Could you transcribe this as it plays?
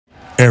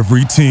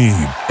Every team,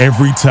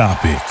 every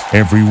topic,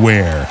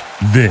 everywhere.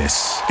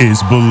 This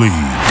is Believe.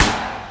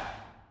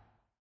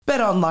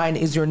 BetOnline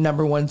is your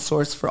number one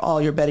source for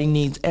all your betting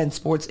needs and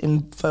sports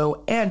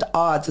info and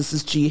odds. This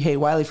is G. Hay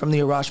Wiley from the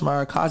Arash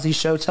Marakazi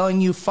Show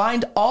telling you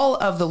find all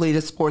of the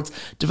latest sports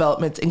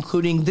developments,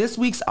 including this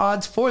week's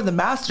odds for the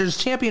Masters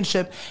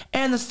Championship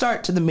and the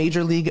start to the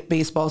Major League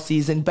Baseball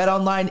season.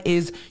 BetOnline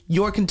is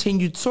your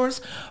continued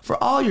source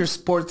for all your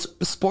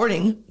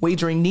sporting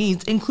wagering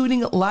needs,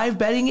 including live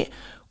betting,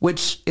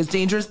 which is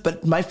dangerous,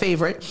 but my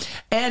favorite,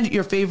 and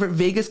your favorite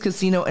Vegas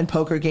casino and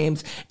poker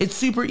games. It's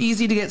super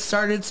easy to get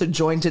started, so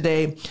join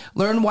today.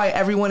 Learn why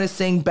everyone is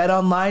saying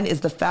BetOnline is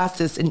the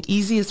fastest and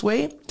easiest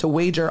way to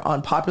wager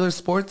on popular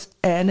sports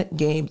and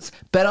games.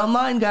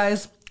 BetOnline,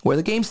 guys, where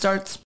the game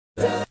starts.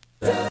 This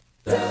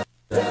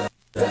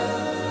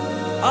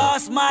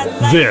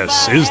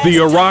is the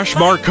Arash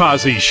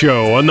Markazi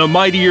Show on the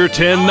Mightier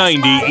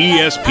 1090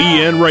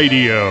 ESPN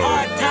Radio.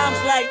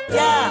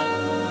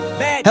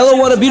 Hello,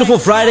 what a beautiful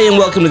Friday, and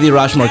welcome to the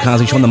Arash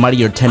Markazi Show on the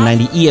Mightier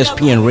 1090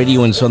 ESPN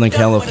Radio in Southern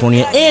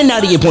California and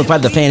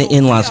 98.5 The Fan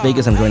in Las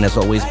Vegas. I'm joined as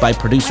always by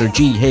producer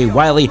G. Hay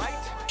Wiley.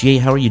 G.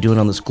 How are you doing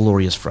on this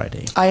glorious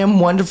Friday? I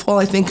am wonderful.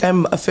 I think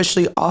I'm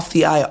officially off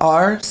the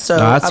IR, so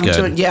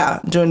I'm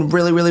doing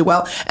really, really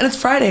well. And it's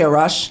Friday,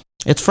 Arash.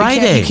 It's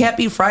Friday. You can't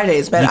beat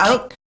Fridays, man.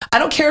 I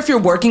don't care if you're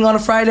working on a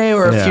Friday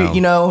or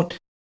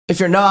if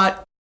you're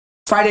not.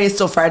 Friday is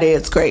still Friday.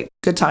 It's great.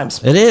 Good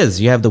times. It is.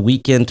 You have the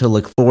weekend to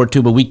look forward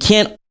to, but we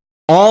can't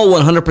all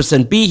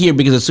 100% be here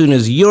because as soon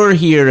as you're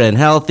here and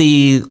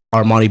healthy,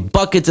 Armani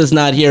Buckets is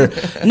not here.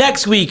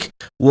 Next week,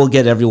 we'll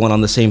get everyone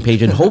on the same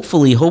page and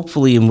hopefully,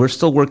 and we're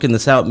still working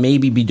this out,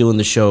 maybe be doing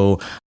the show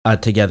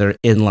together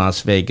in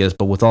Las Vegas.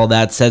 But with all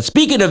that said,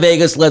 speaking of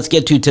Vegas, let's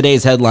get to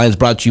today's headlines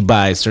brought to you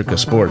by Circa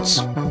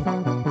Sports.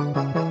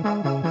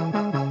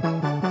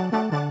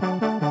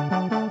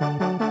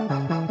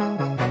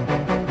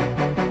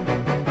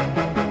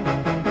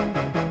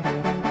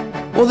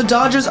 Well, the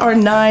Dodgers are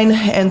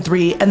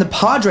 9-3, and the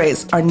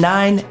Padres are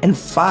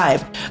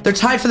 9-5. They're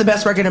tied for the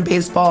best record in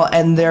baseball,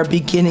 and they're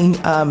beginning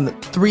a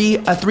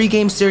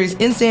three-game series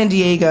in San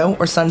Diego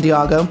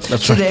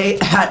today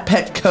at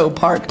Petco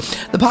Park.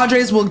 The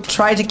Padres will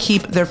try to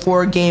keep their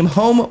 4-game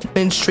home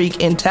win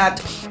streak intact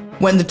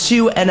when the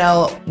two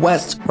NL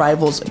West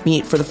rivals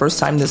meet for the first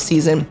time this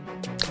season.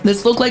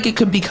 This looked like it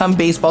could become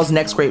baseball's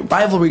next great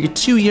rivalry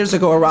 2 years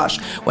ago, Arash,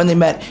 when they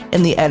met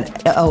in the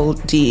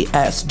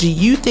NLDS. Do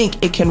you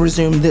think it can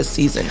resume this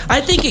season?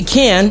 I think it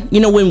can. You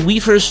know, when we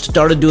first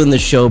started doing the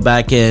show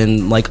back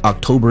in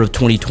October of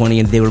 2020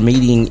 and they were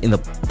meeting in the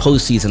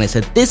postseason, I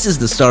said, this is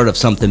the start of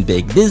something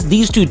big.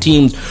 These two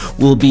teams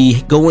will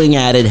be going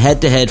at it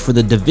head-to-head for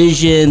the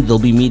division. They'll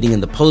be meeting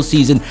in the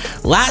postseason.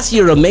 Last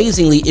year,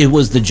 amazingly, it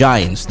was the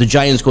Giants. The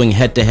Giants going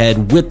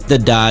head-to-head with the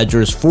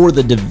Dodgers for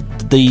the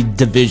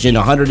division,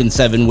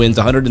 107 wins,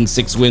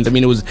 106 wins. I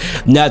mean, it was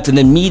nuts. And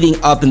then meeting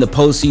up in the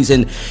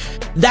postseason,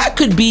 that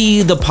could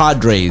be the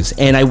Padres,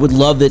 and I would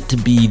love it to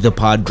be the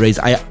Padres.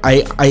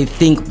 I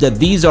think that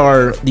these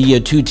are the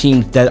two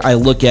teams that I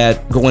look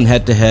at going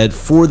head-to-head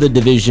for the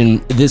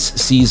division this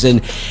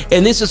season,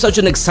 and this is such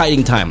an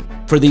exciting time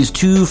for these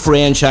two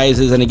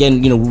franchises. And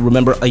again,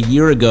 remember a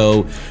year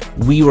ago,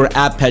 we were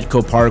at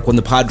Petco Park when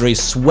the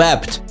Padres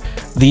swept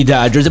the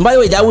Dodgers. And by the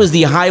way, that was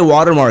the high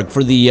watermark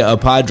for the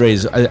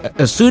Padres.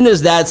 As soon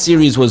as that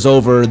series was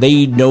over,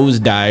 they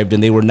nosedived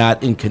and they were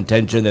not in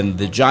contention, and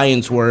the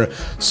Giants were.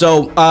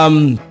 So,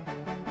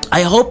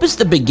 I hope it's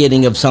the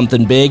beginning of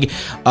something big.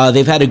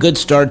 They've had a good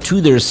start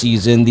to their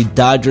season. The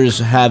Dodgers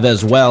have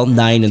as well,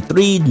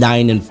 9-3,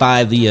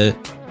 9-5, the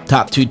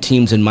top two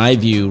teams in my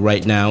view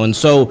right now. And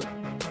so,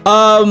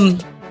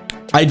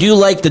 I do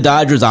like the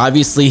Dodgers,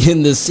 obviously,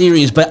 in this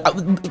series, but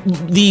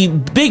the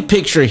big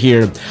picture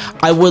here,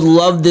 I would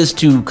love this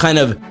to kind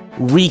of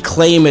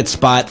reclaim its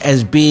spot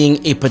as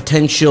being a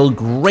potential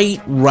great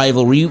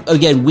rivalry.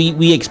 Again,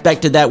 we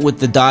expected that with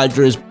the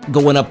Dodgers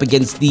going up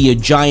against the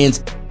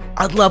Giants.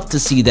 I'd love to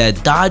see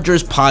that.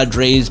 Dodgers,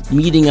 Padres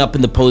meeting up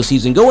in the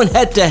postseason, going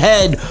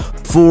head-to-head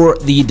for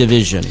the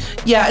division.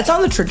 Yeah, it's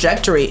on the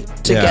trajectory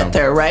to get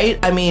there, right?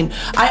 I mean,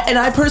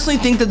 I personally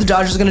think that the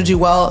Dodgers are going to do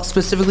well,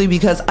 specifically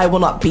because I will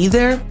not be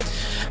there.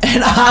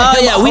 And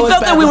we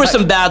felt that we were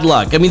some bad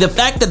luck. I mean, the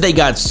fact that they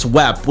got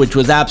swept, which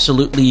was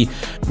absolutely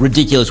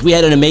ridiculous. We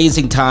had an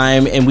amazing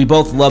time, and we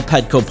both love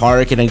Petco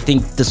Park, and I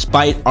think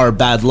despite our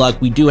bad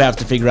luck, we do have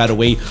to figure out a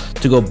way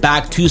to go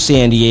back to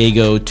San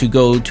Diego to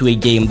go to a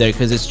game there,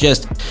 because it's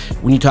just,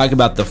 when you talk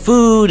about the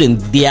food and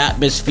the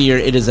atmosphere,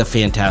 it is a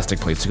fantastic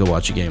place to go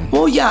watch a game.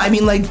 Well, yeah, I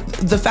mean,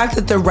 the fact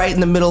that they're right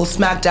in the middle,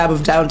 smack dab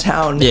of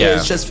downtown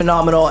is just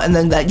phenomenal, and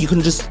then that you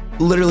can just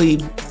literally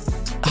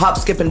hop,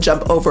 skip, and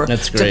jump over to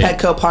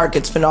Petco Park.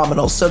 It's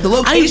phenomenal. So the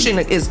location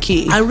is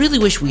key. I really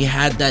wish we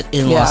had that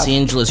in Los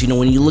Angeles.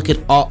 When you look at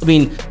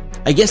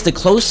I guess the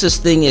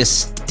closest thing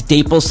is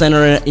Staples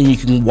Center, and you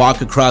can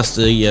walk across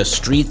the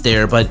street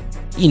there, but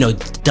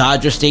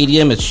Dodger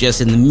Stadium, it's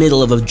just in the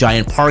middle of a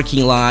giant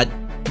parking lot.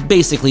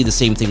 Basically the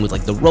same thing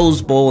with the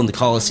Rose Bowl and the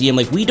Coliseum.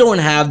 We don't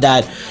have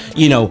that,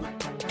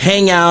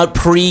 hang out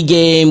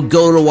pre-game,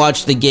 go to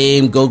watch the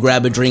game, go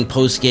grab a drink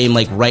post-game,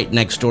 like right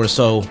next door.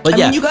 So, but I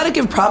mean, you got to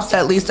give props to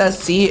at least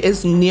SC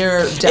is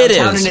near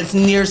downtown, and it's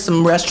near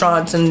some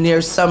restaurants and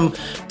near some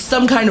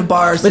kind of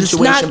bar but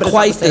situation. It's not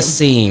quite the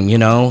same, you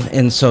know?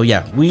 And so,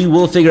 yeah, we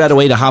will figure out a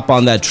way to hop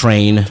on that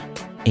train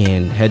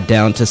and head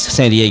down to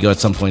San Diego at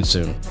some point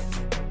soon.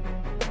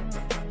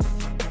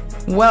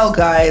 Well,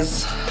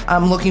 guys,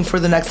 I'm looking for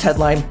the next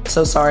headline.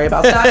 So sorry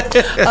about that.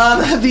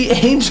 The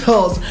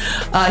Angels,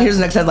 here's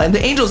the next headline.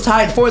 The Angels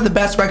tied for the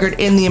best record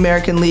in the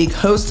American League,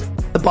 host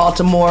the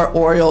Baltimore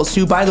Orioles,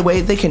 who, by the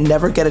way, they can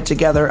never get it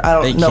together. I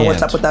don't know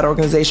what's up with that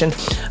organization.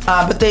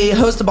 But they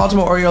host the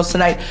Baltimore Orioles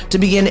tonight to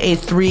begin a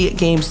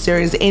 3-game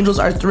series. The Angels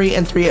are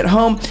 3-3 at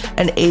home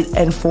and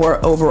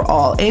 8-4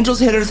 overall. Angels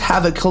hitters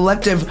have a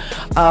collective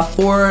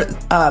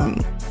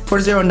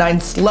 409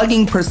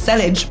 slugging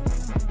percentage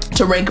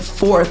to rank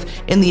 4th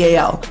in the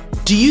AL.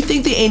 Do you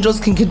think the Angels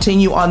can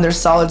continue on their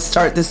solid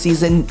start this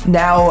season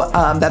now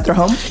that they're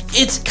home?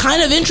 It's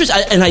kind of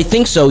interesting, and I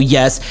think so,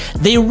 yes.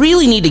 They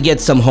really need to get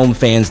some home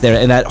fans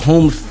there, and that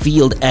home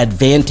field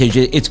advantage.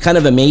 It's kind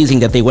of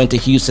amazing that they went to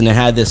Houston and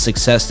had the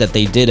success that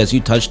they did, as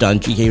you touched on,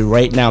 GK.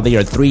 Right now, they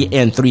are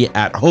 3-3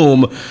 at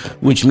home,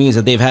 which means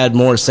that they've had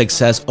more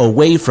success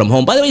away from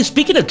home. By the way,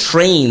 speaking of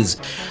trains,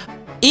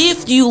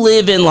 if you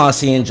live in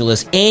Los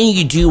Angeles and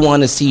you do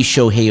want to see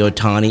Shohei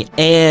Ohtani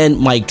and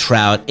Mike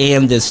Trout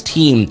and this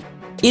team,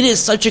 it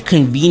is such a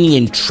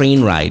convenient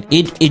train ride.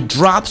 It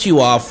drops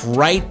you off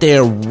right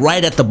there,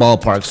 right at the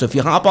ballpark. So if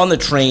you hop on the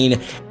train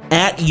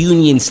at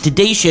Union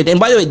Station, and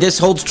by the way, this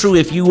holds true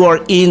if you are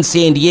in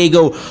San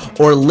Diego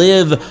or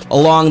live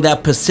along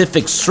that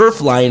Pacific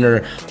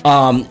Surfliner.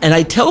 And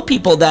I tell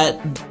people that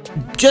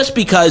just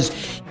because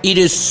it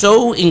is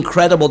so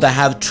incredible to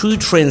have two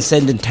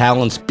transcendent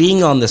talents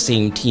being on the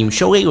same team.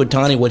 Shohei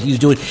Ohtani, what he's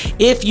doing.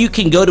 If you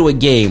can go to a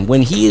game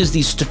when he is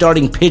the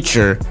starting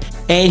pitcher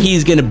and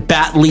he's going to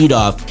bat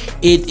leadoff,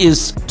 it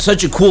is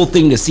such a cool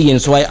thing to see.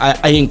 And so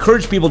I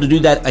encourage people to do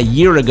that a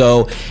year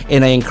ago,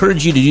 and I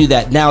encourage you to do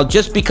that now,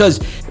 just because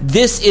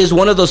this is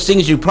one of those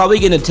things you're probably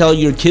going to tell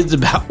your kids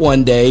about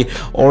one day,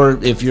 or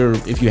if you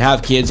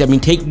have kids, I mean,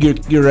 take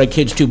your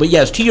kids too. But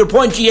yes, to your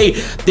point, GA,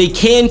 they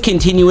can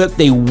continue it.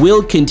 They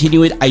will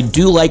continue it. I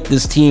do like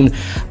this team.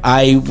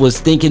 I was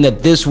thinking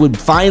that this would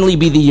finally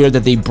be the year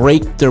that they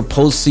break their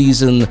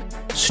postseason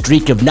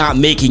streak of not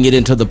making it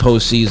into the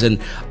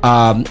postseason.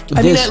 I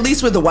mean, at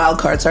least with the wild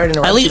card. Sorry to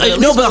interrupt. At least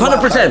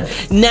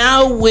 100%.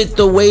 Now, with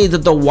the way that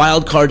the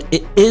wild card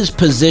is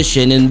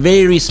positioned, and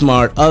very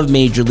smart of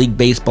Major League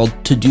Baseball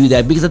to do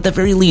that, because at the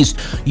very least,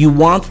 you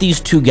want these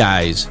two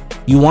guys,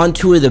 you want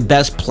two of the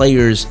best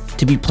players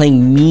to be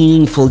playing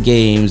meaningful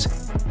games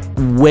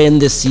when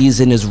the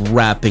season is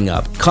wrapping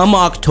up. Come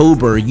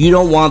October, you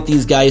don't want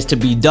these guys to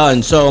be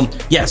done. So,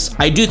 yes,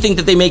 I do think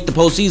that they make the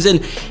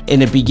postseason,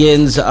 and it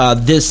begins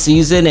this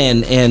season,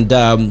 and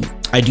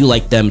I do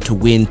like them to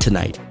win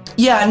tonight.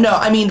 Yeah, no,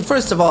 I mean,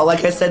 first of all,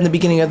 like I said in the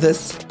beginning of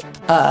this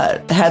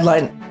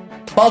headline,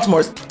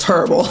 Baltimore's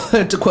terrible,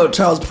 to quote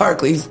Charles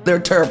Barkley. They're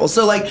terrible.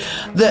 So, like,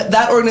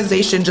 that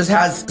organization just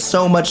has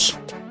so much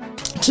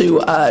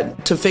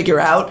to figure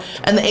out,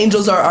 and the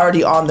Angels are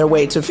already on their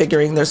way to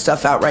figuring their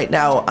stuff out right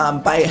now,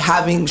 by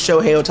having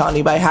Shohei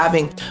Ohtani, by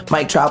having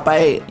Mike Trout,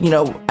 by, you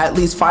know, at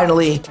least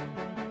finally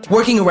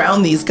working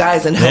around these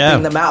guys and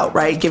helping them out,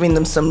 right? Giving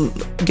them some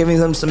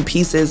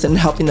pieces and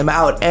helping them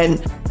out.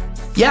 And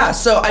yeah,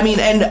 so I mean,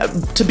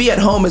 and to be at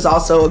home is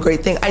also a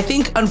great thing. I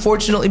think,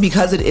 unfortunately,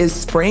 because it is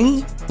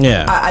spring,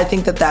 I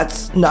think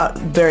that not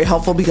very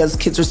helpful, because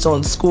kids are still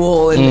in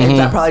school, and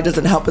that probably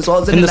doesn't help as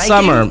well. Is it in a the night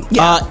summer game?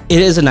 Yeah.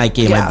 It is a night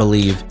game, I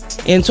believe.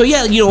 And so,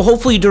 yeah, you know,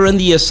 hopefully during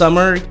the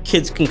summer,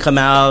 kids can come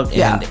out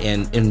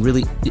and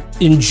really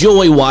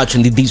enjoy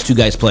watching these two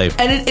guys play.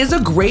 And it is a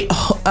great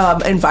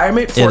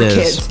environment for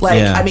kids.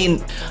 Like, I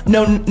mean,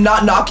 no,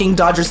 not knocking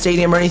Dodger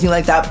Stadium or anything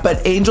like that,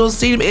 but Angels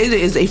Stadium, it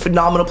is a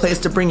phenomenal place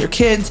to bring your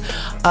kids.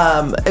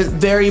 A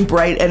very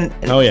bright and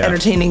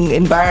entertaining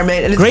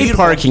environment. And it's great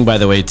beautiful. Parking, by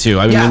the way, too.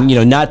 I mean, you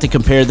know, not to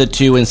compare the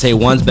two and say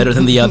one's better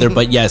than the other,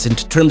 but yes, in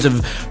terms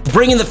of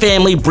bringing the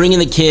family, bringing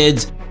the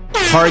kids,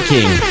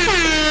 parking,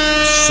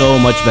 so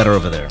much better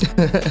over there.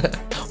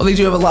 Well, they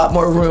do have a lot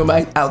more room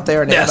out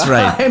there in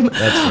Anaheim.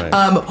 That's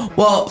right.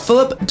 Well,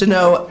 Philip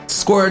Deneau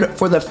scored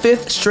for the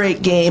 5th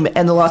straight game,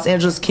 and the Los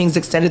Angeles Kings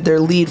extended their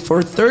lead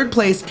for 3rd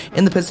place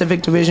in the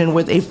Pacific Division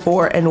with a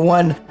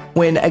 4-1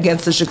 win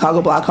against the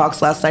Chicago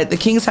Blackhawks last night. The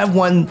Kings have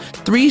won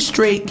 3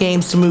 straight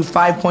games to move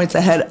 5 points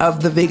ahead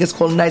of the Vegas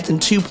Golden Knights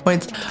and 2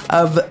 points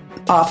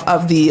off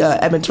of the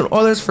Edmonton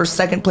Oilers for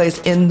 2nd place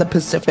in the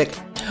Pacific.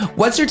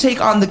 What's your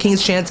take on the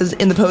Kings' chances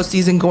in the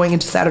postseason going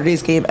into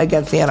Saturday's game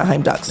against the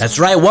Anaheim Ducks? That's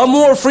right. One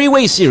more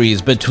freeway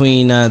series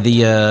between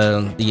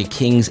the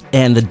Kings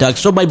and the Ducks.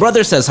 So my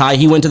brother says hi.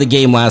 He went to the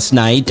game last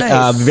night.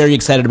 Nice. Very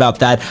excited about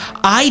that.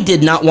 I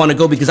did not want to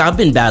go because I've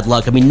been bad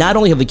luck. I mean, not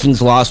only have the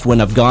Kings lost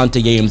when I've gone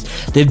to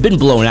games, they've been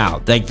blown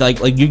out. Like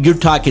you're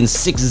talking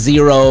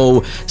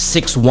 6-0,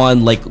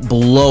 6-1, like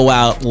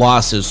blowout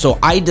losses. So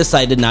I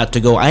decided not to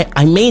go.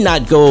 I may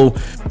not go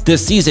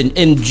this season,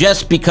 and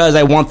just because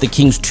I want the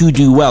Kings to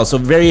do well. So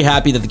very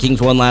happy that the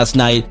Kings won last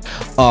night,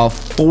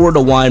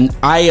 4-1.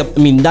 I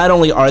mean, not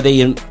only are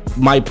they, in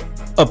my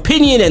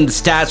opinion and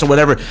stats or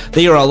whatever,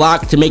 they are a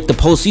lock to make the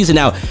postseason.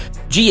 Now,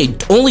 GA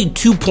only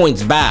 2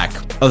 points back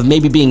of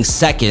maybe being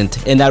second,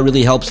 and that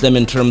really helps them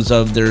in terms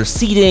of their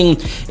seeding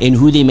and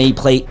who they may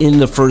play in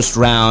the first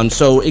round.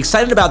 So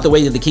excited about the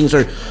way that the Kings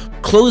are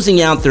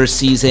closing out their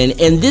season,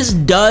 and this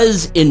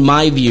does, in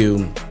my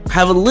view,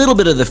 have a little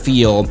bit of the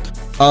feel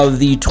of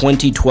the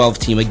 2012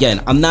 team.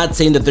 Again, I'm not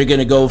saying that they're going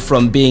to go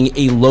from being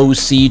a low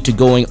seed to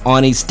going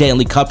on a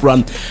Stanley Cup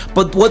run,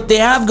 but what they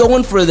have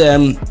going for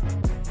them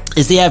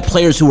is they have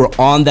players who were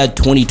on that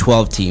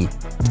 2012 team.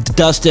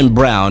 Dustin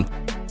Brown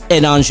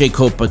and Anze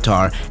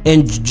Kopitar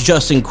and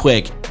Justin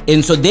Quick.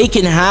 And so they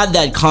can have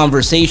that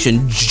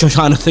conversation,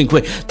 Jonathan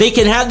Quick, they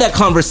can have that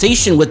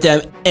conversation with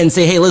them and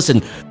say, hey,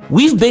 listen,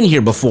 we've been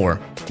here before.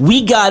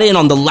 We got in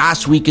on the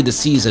last week of the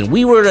season.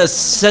 We were a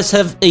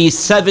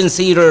 7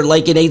 seed or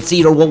like an 8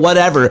 seed or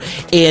whatever.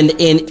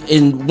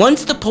 And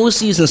once the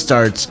postseason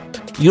starts,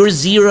 you're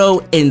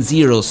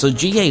 0-0. So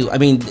GA, I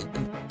mean,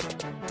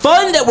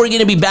 fun that we're going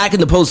to be back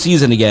in the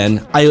postseason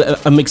again.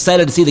 I'm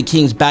excited to see the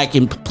Kings back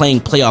in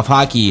playing playoff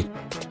hockey.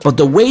 But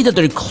the way that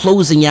they're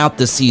closing out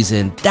the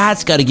season,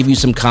 that's got to give you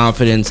some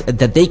confidence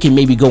that they can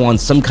maybe go on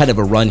some kind of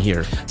a run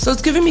here. So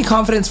it's giving me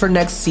confidence for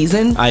next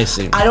season. I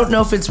see. I don't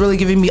know if it's really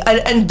giving me...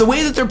 And the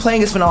way that they're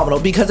playing is phenomenal,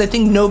 because I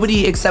think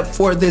nobody except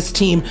for this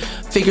team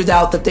figured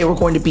out that they were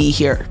going to be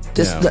here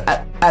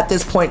at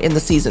this point in the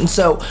season.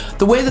 So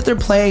the way that they're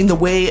playing, the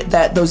way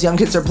that those young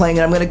kids are playing,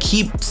 and I'm going to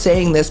keep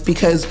saying this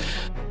because...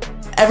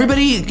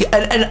 everybody,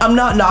 and I'm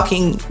not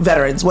knocking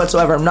veterans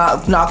whatsoever. I'm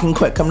not knocking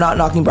Quick. I'm not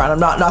knocking Brown. I'm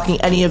not knocking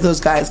any of those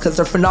guys because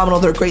they're phenomenal.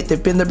 They're great.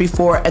 They've been there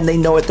before and they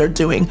know what they're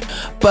doing.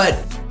 But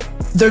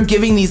they're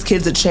giving these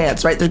kids a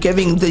chance, right? They're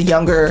giving the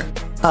younger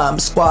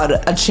squad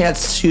a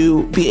chance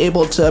to be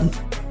able to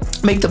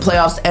make the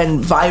playoffs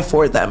and vie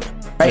for them.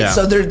 Right? Yeah.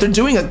 So they're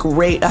doing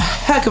a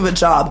heck of a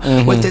job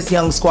with this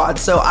young squad.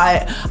 So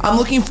I'm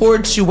looking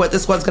forward to what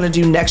this squad's going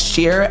to do next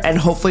year, and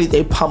hopefully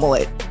they pummel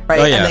it,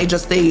 right? Oh, yeah.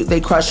 And they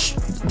crush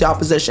the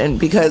opposition,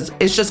 because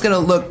it's just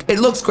going to it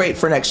looks great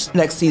for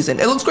next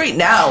season. It looks great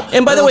now.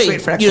 And by the way,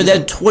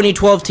 that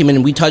 2012 team,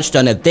 and we touched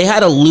on it, they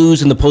had to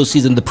lose in the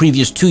postseason the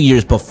previous 2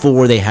 years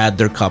before they had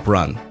their cup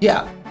run.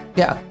 Yeah.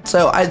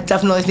 So I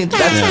definitely think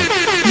that's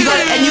you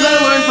got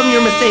to learn from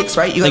your mistakes,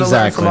 right? You got to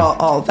learn from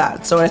all of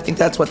that. So I think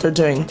that's what they're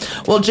doing.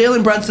 Well,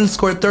 Jalen Brunson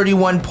scored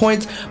 31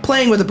 points,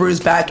 playing with a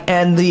bruised back,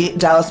 and the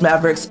Dallas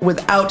Mavericks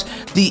without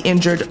the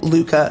injured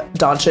Luka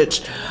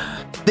Doncic.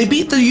 They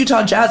beat the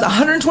Utah Jazz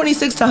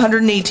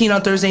 126-118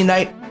 on Thursday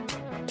night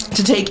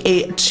to take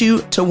a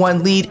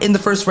 2-1 lead in the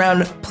first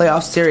round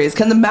playoff series.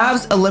 Can the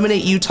Mavs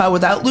eliminate Utah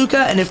without Luka?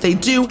 And if they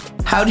do,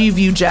 how do you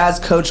view Jazz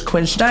coach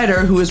Quinn Snyder,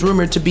 who is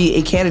rumored to be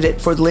a candidate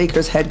for the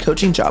Lakers head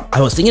coaching job?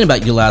 I was thinking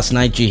about you last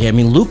night, G. I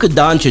mean, Luka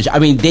Doncic,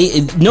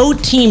 no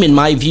team in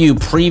my view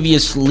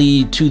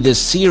previously to this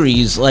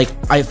series,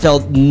 I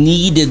felt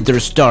needed their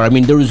star. I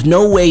mean, there was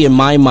no way in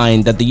my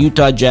mind that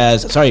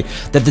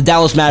that the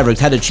Dallas Mavericks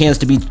had a chance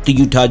to beat the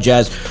Utah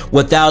Jazz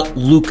without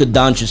Luka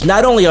Doncic.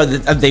 Not only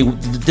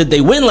did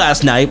they win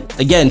last night,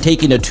 again,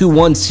 taking a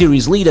 2-1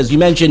 series lead, as you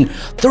mentioned,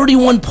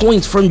 31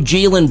 points from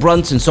Jalen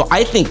Brunson. So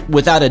I think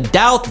without a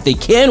doubt that they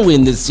can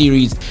win this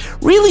series.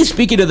 Really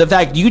speaking to the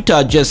fact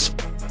Utah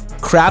just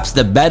craps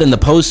the bed in the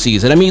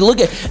postseason. I mean, look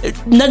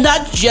at,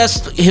 not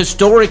just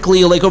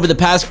historically like over the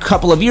past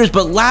couple of years,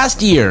 but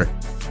last year,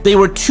 they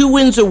were 2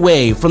 wins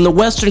away from the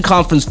Western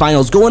Conference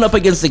Finals, going up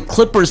against the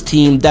Clippers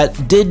team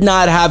that did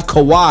not have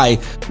Kawhi,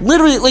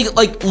 literally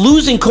like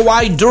losing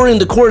Kawhi during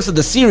the course of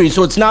the series.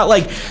 So it's not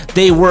like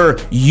they were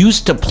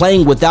used to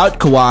playing without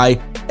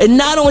Kawhi. And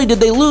not only did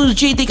they lose,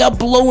 they got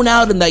blown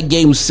out in that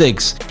Game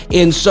 6.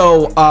 And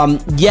so,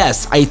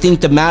 yes, I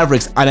think the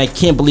Mavericks, and I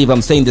can't believe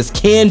I'm saying this,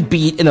 can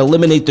beat and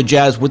eliminate the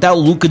Jazz without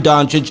Luka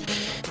Doncic.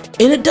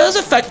 And it does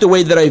affect the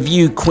way that I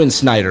view Quinn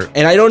Snyder.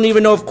 And I don't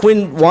even know if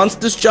Quinn wants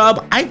this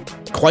job. I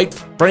quite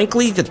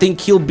frankly think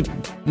he'll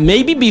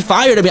maybe be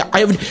fired.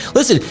 I mean,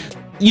 listen,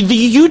 the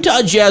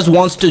Utah Jazz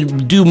wants to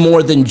do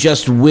more than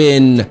just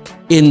win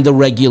in the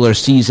regular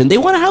season. They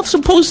want to have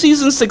some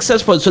postseason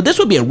success. So this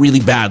would be a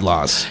really bad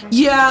loss.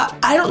 Yeah,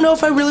 I don't know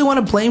if I really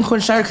want to blame Quinn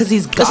Snyder because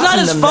he's gotten them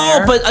there. It's not his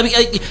fault, but I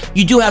mean,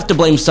 you do have to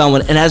blame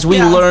someone. And as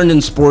we learned in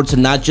sports,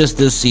 and not just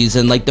this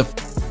season, like the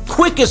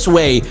quickest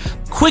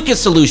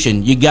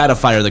solution, you gotta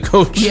fire the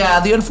coach. Yeah,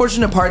 the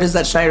unfortunate part is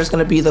that Schneider's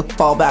gonna be the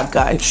fallback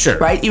guy. Sure.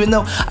 Right? Even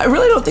though I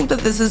really don't think that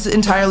this is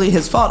entirely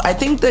his fault. I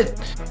think that,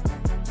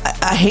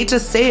 I hate to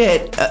say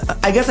it,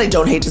 I guess I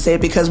don't hate to say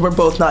it because we're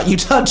both not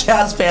Utah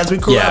Jazz fans. We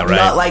grew up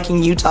not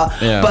liking Utah.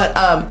 Yeah.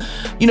 But,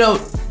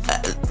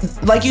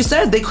 like you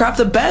said, they crap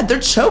the bed. They're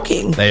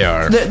choking. They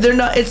are. They're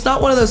not. It's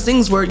not one of those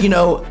things where,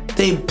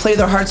 they play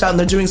their hearts out and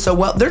they're doing so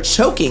well. They're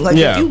choking.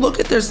 If you look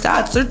at their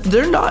stats,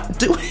 they're not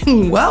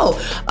doing well.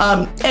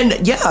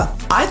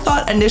 I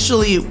thought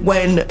initially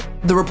when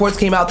the reports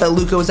came out that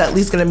Luka was at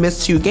least going to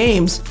miss 2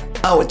 games,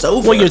 oh, it's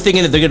over. Well, you're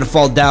thinking that they're going to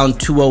fall down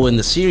 2-0 in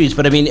the series,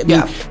 but I mean,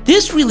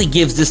 this really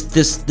gives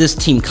this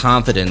team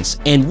confidence,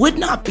 and would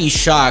not be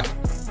shocked.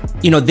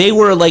 They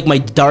were like my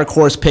dark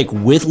horse pick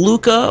with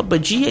Luka,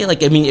 but GA,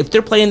 if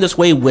they're playing this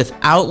way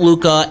without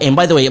Luka, and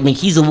by the way,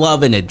 he's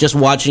loving it, just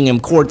watching him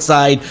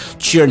courtside,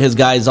 cheering his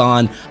guys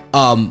on.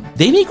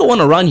 They may go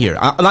on a run here.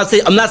 I'm not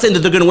saying that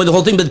they're going to win the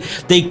whole thing, but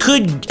they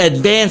could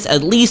advance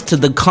at least to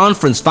the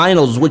conference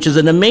finals, which is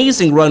an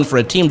amazing run for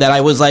a team that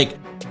I was like,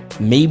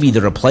 maybe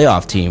they're a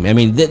playoff team. I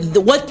mean,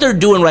 what they're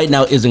doing right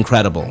now is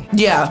incredible.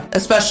 Yeah,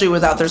 especially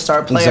without their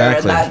star player,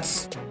 and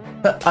that's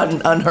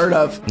unheard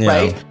of,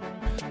 right?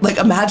 Like,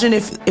 imagine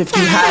if you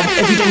didn't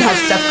have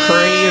Steph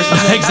Curry or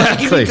something.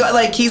 Exactly.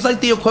 He's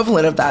like the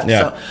equivalent of that.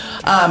 Yeah.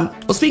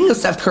 So, speaking of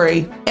Steph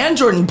Curry and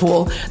Jordan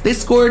Poole, they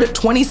scored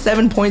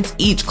 27 points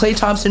each. Klay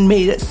Thompson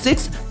made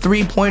 6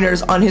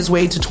 3-pointers on his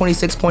way to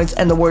 26 points,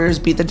 and the Warriors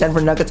beat the Denver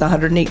Nuggets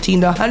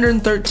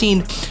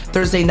 118-113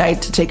 Thursday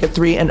night to take a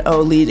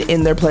 3-0 lead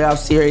in their playoff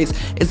series.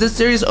 Is this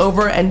series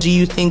over, and do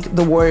you think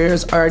the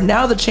Warriors are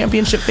now the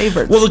championship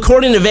favorites? Well,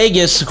 according to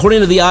Vegas,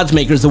 according to the odds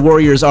makers, the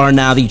Warriors are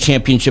now the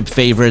championship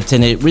favorites,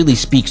 and it really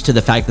speaks to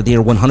the fact that they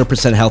are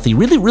 100% healthy,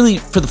 really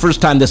for the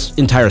first time this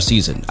entire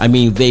season. I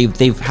mean,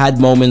 they've had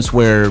moments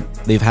where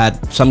they've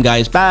had some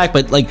guys back,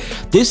 but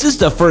this is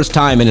the first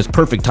time, and it's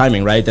perfect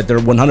timing, right, that they're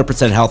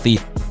 100% healthy.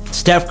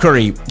 Steph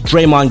Curry,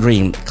 Draymond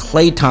Green,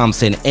 Klay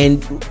Thompson,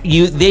 and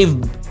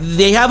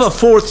they have a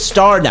fourth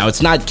star now.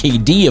 It's not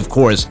KD, of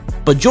course,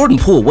 but Jordan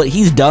Poole, what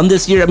he's done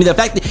this year, I mean, the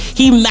fact that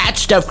he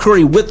matched Steph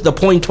Curry with the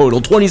point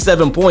total,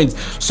 27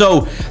 points.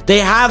 So they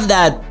have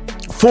that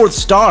fourth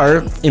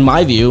star, in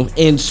my view,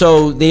 and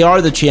so they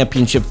are the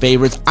championship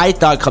favorites. I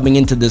thought coming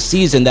into this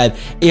season that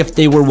if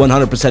they were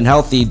 100%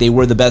 healthy, they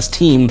were the best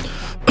team.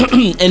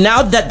 And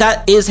now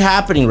that is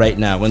happening right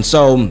now.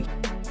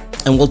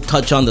 And we'll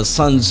touch on the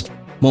Suns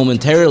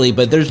momentarily,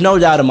 but there's no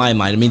doubt in my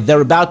mind. I mean,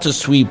 they're about to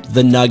sweep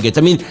the Nuggets.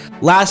 I mean,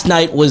 last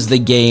night was the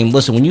game.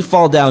 Listen, when you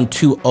fall down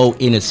 2-0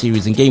 in a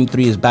series and game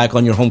 3 is back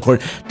on your home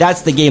court,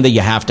 that's the game that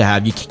you have to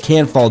have. You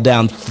can't fall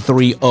down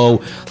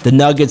 3-0. The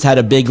Nuggets had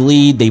a big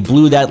lead. They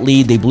blew that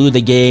lead. They blew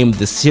the game.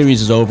 The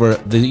series is over.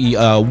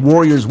 The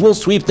Warriors will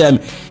sweep them.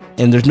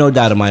 And there's no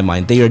doubt in my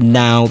mind, they are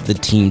now the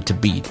team to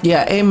beat.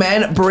 Yeah,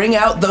 amen. Bring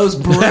out those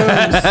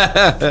brooms.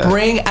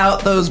 Bring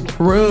out those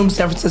brooms,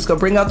 San Francisco.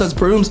 Bring out those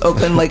brooms,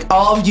 Oakland. Like,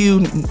 all of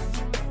you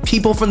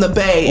people from the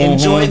Bay,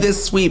 enjoy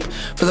this sweep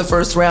for the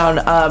first round.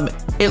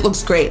 It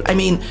looks great. I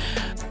mean,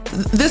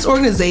 this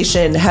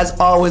organization has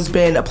always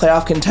been a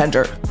playoff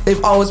contender.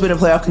 They've always been a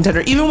playoff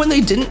contender. Even when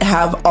they didn't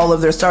have all of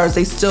their stars,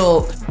 they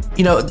still,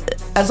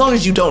 as long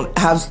as you don't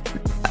have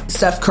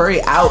Steph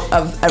Curry out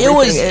of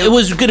everything. It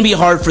was going to be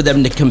hard for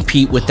them to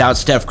compete without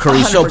Steph Curry.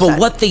 100%. But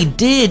what they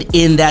did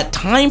in that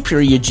time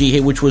period, G,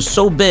 which was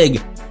so big,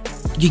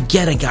 you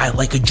get a guy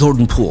like a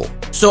Jordan Poole.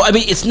 So, I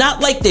mean, it's not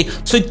like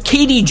so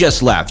KD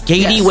just left.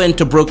 KD went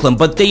to Brooklyn,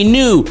 but they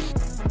knew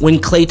when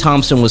Klay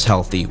Thompson was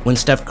healthy, when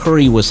Steph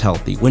Curry was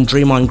healthy, when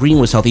Draymond Green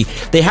was healthy,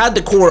 they had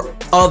the core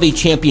of a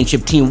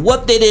championship team.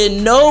 What they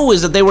didn't know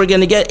is that they were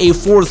going to get a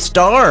fourth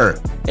star.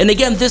 And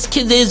again, this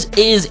kid is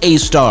a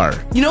star.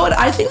 You know what?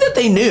 I think that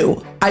they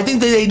knew. I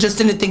think that they just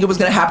didn't think it was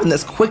going to happen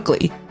this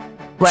quickly.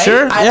 Right?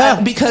 Sure,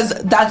 yeah. Because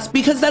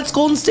that's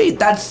Golden State.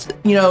 That's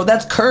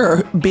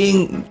Kerr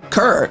being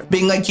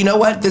like, you know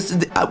what? This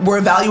is we're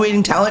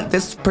evaluating talent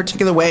this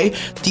particular way.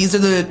 These are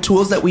the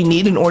tools that we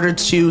need in order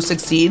to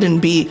succeed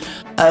and be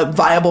a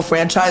viable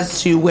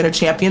franchise to win a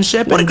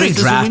championship. What a great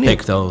draft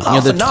pick, though.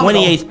 The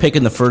 28th pick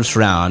in the first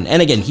round.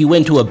 And again, he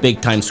went to a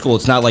big time school.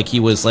 It's not like he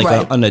was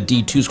on a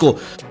D2 school.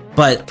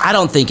 But I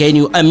don't think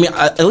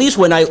at least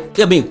when I'm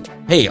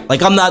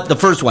not the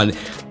first one.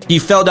 He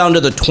fell down to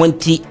the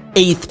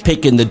 28th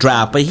pick in the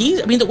draft, but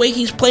the way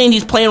he's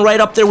playing right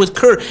up there with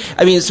Curry.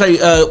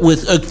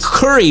 With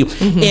Curry,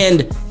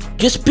 and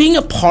just being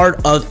a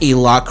part of a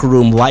locker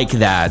room like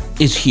that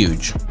is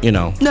huge.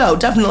 No,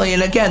 definitely,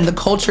 and again, the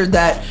culture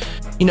that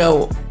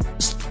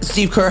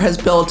Steve Kerr has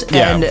built,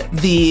 and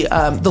the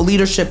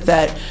leadership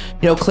that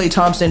Klay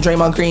Thompson,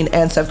 Draymond Green,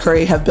 and Steph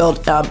Curry have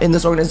built in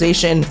this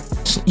organization.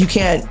 You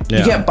can't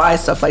buy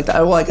stuff like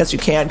that. Well, I guess you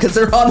can because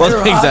they're on their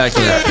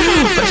exactly roster,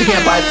 but you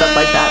can't buy stuff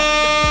like that.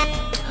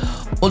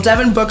 Well,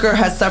 Devin Booker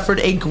has suffered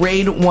a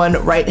grade 1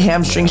 right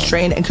hamstring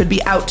strain and could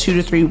be out 2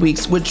 to 3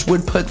 weeks, which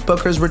would put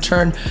Booker's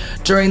return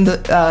during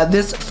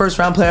this first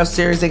round playoff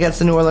series against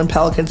the New Orleans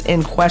Pelicans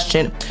in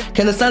question.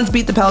 Can the Suns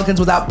beat the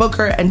Pelicans without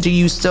Booker, and do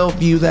you still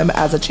view them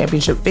as a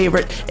championship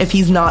favorite if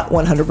he's not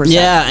 100%?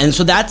 Yeah, and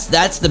so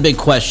that's the big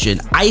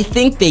question. I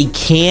think they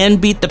can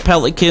beat the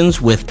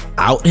Pelicans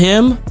without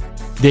him.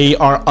 They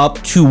are up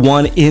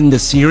 2-1 in the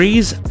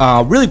series.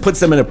 Really puts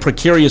them in a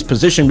precarious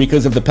position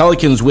because if the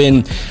Pelicans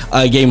win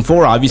Game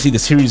 4, obviously the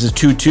series is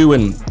 2-2,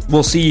 and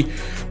we'll see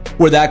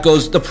where that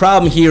goes. The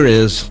problem here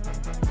is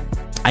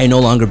I no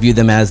longer view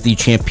them as the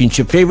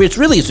championship favorites.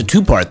 Really, it's a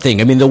two-part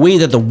thing. I mean, the way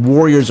that the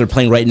Warriors are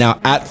playing right now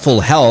at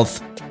full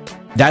health,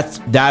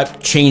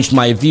 that changed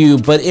my view.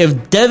 But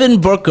if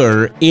Devin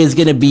Booker is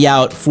going to be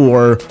out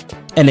for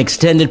an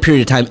extended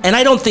period of time, and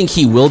I don't think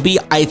he will be.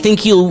 I think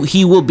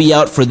he will be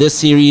out for this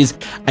series.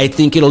 I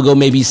think it'll go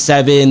maybe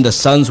 7. The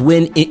Suns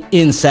win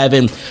in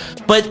 7.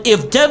 But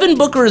if Devin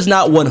Booker is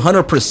not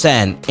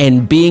 100%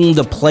 and being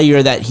the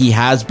player that he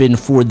has been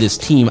for this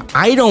team,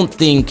 I don't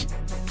think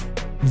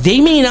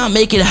they may not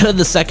make it out of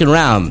the second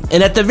round.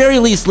 And at the very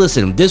least,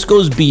 listen, this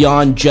goes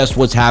beyond just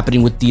what's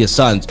happening with the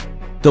Suns.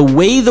 The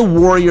way the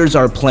Warriors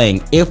are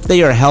playing, if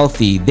they are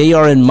healthy, they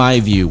are, in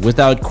my view,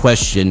 without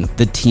question,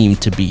 the team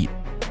to beat.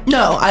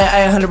 No,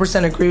 I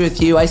 100% agree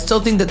with you. I still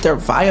think that they're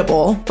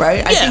viable,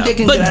 right? I think they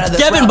can get out of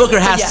this Devin round. Booker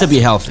has to be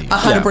healthy.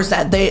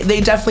 100%.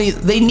 They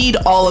definitely need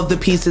all of the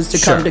pieces to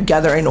come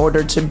together in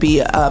order to be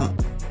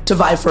to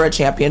vie for a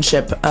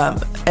championship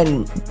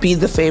and be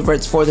the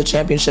favorites for the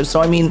championship. So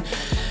I mean,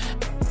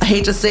 I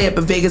hate to say it,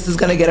 but Vegas is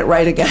going to get it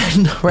right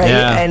again, right?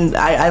 Yeah. And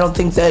I don't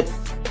think that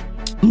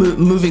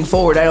moving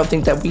forward, I don't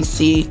think that we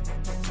see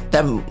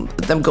them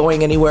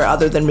going anywhere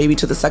other than maybe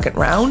to the second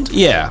round.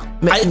 Yeah.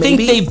 I think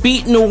they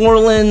beat New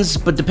Orleans,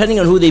 but depending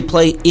on who they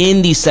play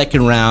in the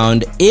second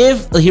round,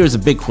 here's a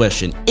big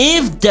question.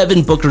 If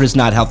Devin Booker is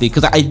not healthy,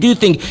 because I do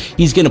think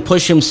he's going to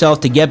push himself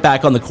to get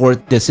back on the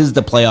court. This is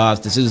the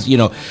playoffs. This is,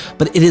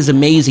 but it is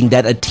amazing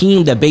that a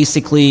team that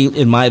basically,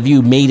 in my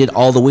view, made it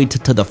all the way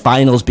to the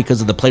finals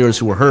because of the players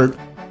who were hurt,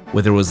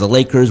 whether it was the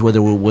Lakers, whether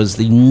it was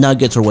the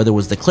Nuggets, or whether it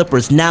was the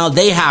Clippers, now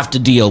they have to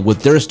deal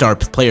with their star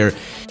player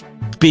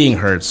being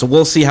hurt. So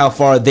we'll see how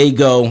far they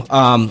go.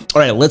 All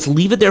right, let's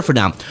leave it there for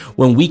now.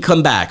 When we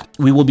come back,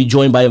 we will be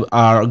joined by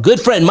our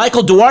good friend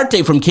Michael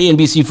Duarte from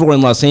KNBC4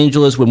 in Los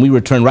Angeles when we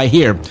return right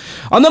here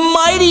on the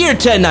mightier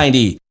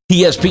 1090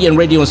 ESPN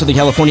Radio in Southern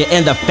California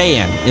and The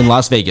Fan in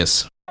Las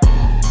Vegas.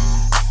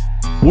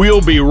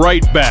 We'll be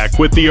right back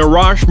with the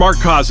Arash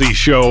Markazi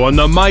Show on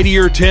the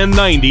mightier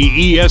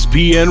 1090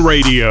 ESPN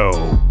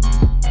Radio.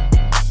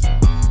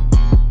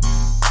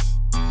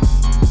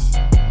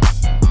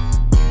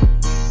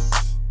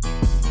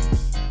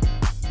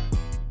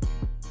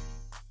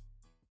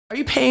 Are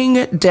you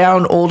paying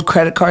down old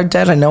credit card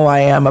debt? I know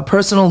I am. A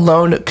personal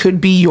loan could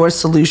be your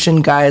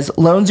solution, guys.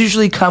 Loans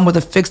usually come with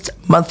a fixed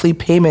monthly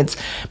payments,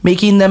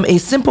 making them a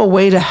simple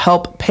way to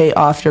help pay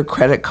off your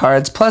credit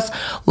cards. Plus,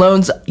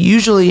 loans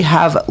usually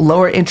have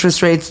lower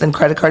interest rates than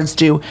credit cards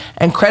do,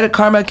 and Credit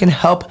Karma can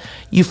help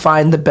you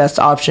find the best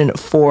option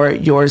for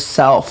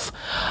yourself.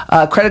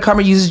 Credit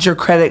Karma uses your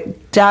credit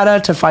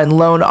data to find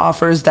loan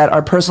offers that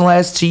are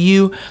personalized to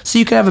you so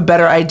you can have a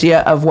better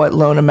idea of what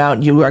loan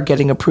amount you are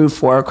getting approved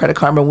for. Credit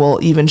Karma will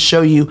even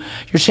show you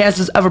your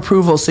chances of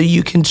approval so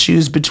you can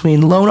choose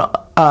between loan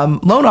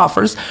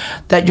offers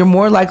that you're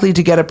more likely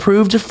to get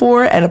approved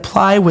for and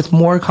apply with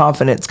more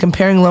confidence.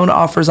 Comparing loan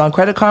offers on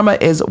Credit Karma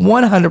is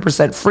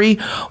 100% free,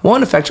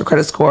 won't affect your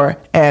credit score,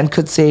 and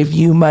could save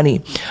you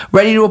money.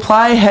 Ready to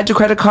apply? Head to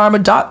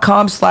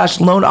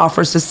creditkarma.com/loan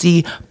offers to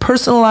see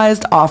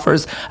personalized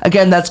offers.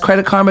 Again, that's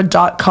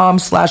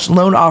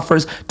creditkarma.com/loan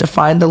offers to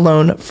find the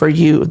loan for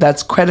you.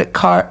 That's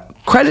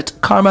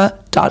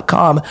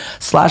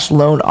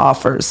creditkarma.com/loan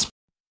offers.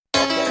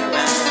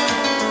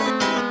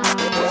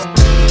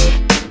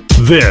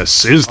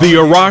 This is the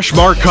Arash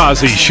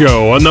Markazi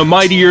Show on the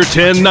mightier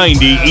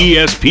 1090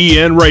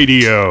 ESPN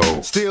Radio.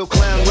 Still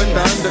clown with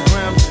the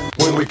underground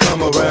when we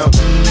come around.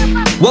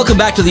 Welcome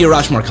back to the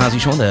Arash Markazi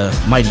Show on the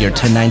mightier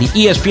 1090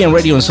 ESPN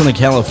Radio in Southern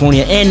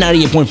California and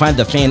 98.5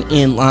 The Fan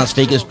in Las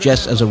Vegas.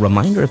 Just as a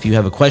reminder, if you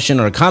have a question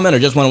or a comment or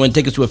just want to win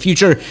tickets to a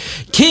future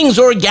Kings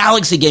or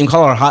Galaxy game,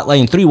 call our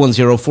hotline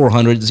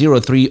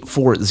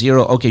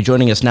 310-400-0340. Okay,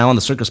 joining us now on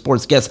the Circus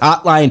Sports Guest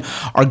Hotline,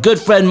 our good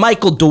friend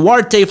Michael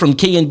Duarte from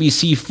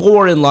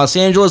KNBC4 in Los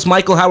Angeles.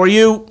 Michael, how are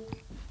you?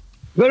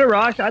 Good,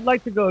 Arash. I'd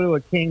like to go to a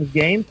Kings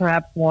game,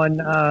 perhaps one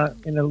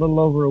in a little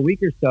over a week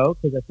or so,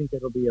 because I think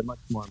it'll be a much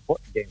more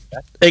important game.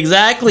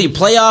 Exactly.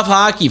 Playoff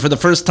hockey for the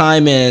first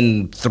time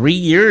in 3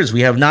 years. We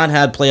have not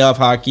had playoff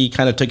hockey.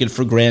 Kind of took it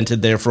for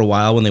granted there for a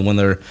while when they won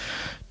their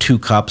 2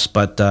 cups.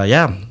 But,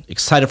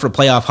 excited for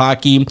playoff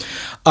hockey.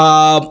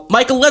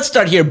 Michael, let's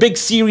start here. Big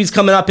series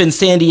coming up in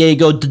San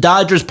Diego. The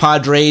Dodgers,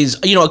 Padres.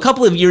 A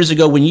couple of years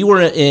ago when you were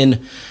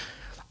in...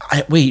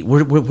 I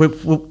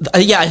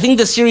think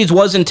the series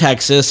was in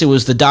Texas. It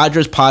was the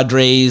Dodgers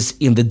Padres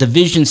in the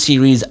division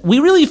series. We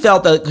really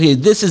felt that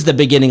this is the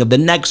beginning of the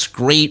next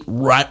great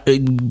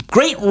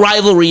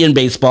rivalry in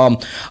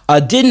baseball.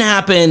 Didn't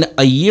happen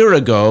a year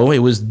ago. It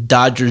was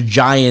Dodgers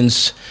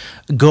Giants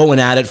going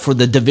at it for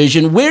the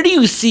division. Where do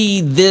you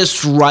see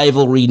this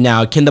rivalry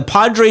now? Can the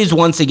Padres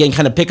once again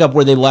kind of pick up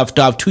where they left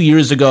off 2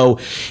 years ago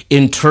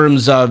in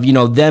terms of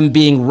them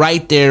being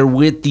right there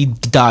with the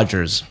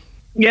Dodgers?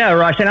 Yeah,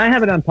 Rush, and I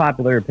have an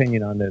unpopular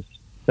opinion on this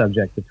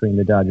subject between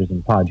the Dodgers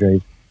and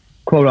Padres,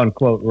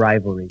 quote-unquote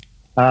rivalry.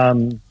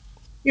 Could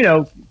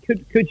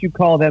you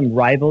call them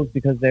rivals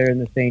because they're in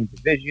the same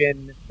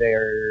division?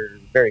 They're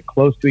very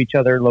close to each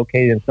other,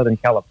 located in Southern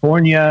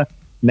California.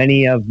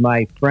 Many of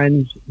my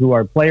friends who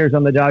are players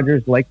on the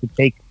Dodgers like to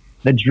take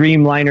the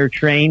Dreamliner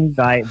train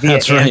via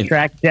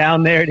Amtrak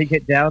down there to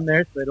get down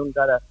there, so they don't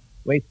got to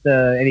waste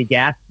any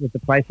gas with the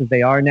prices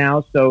they are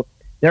now. So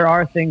there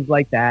are things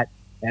like that.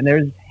 And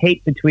there's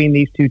hate between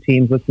these two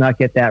teams. Let's not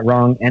get that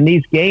wrong. And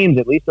these games,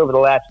 at least over the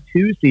last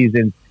 2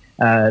 seasons,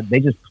 they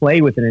just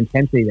play with an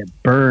intensity that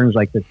burns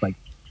like this,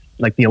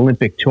 like the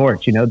Olympic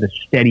torch, the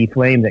steady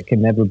flame that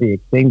can never be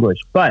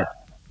extinguished. But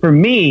for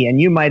me, and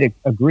you might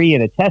agree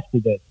and attest to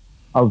this,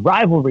 a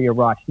rivalry,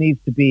 Arash, needs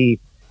to be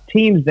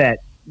teams that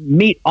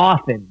meet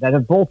often, that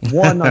have both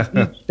won on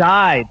each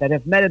side, that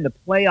have met in the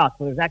playoffs,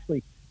 where there's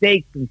actually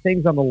stakes and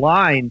things on the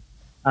line.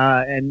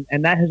 And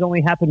that has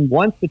only happened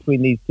once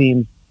between these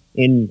teams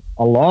in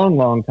a long,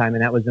 long time,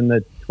 and that was in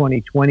the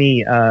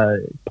 2020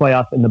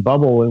 playoffs in the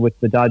bubble in which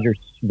the Dodgers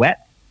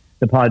swept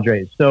the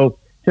Padres. So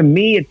to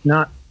me, it's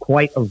not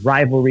quite a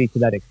rivalry to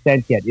that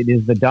extent yet. It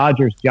is the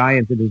Dodgers,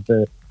 Giants, it is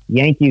the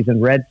Yankees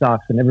and Red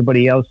Sox, and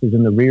everybody else is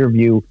in the rear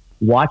view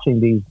watching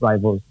these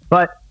rivals.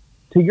 But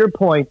to your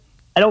point,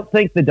 I don't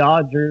think the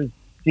Dodgers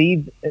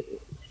see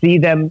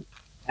them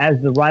as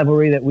the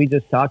rivalry that we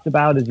just talked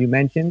about, as you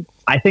mentioned.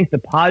 I think the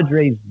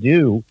Padres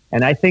do.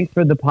 And I think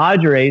for the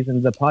Padres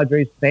and the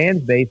Padres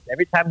fans base,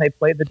 every time they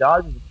play the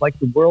Dodgers, it's like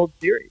the World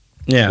Series.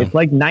 Yeah. It's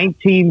like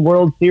 19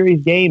 World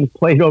Series games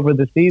played over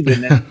the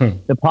season.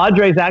 And the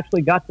Padres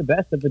actually got the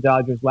best of the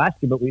Dodgers last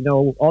year, but we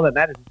know all that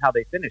matters is how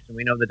they finished. And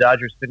we know the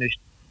Dodgers finished,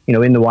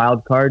 in the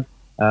wild card,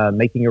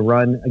 making a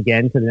run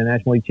again to the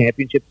National League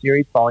Championship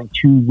Series, falling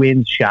 2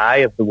 wins shy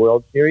of the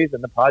World Series.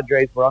 And the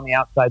Padres were on the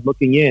outside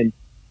looking in,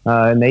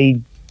 and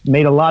they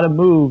made a lot of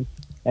moves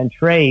and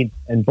trades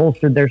and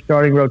bolstered their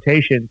starting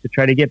rotation to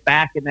try to get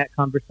back in that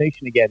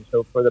conversation again.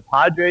 So for the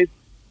Padres,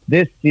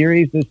 this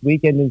series this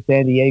weekend in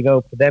San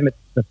Diego, for them, it's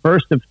the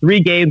first of 3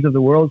 games of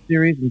the World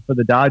Series. And for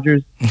the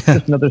Dodgers,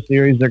 just another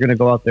series. They're going to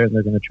go out there and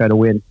they're going to try to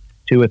win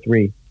 2 or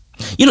 3.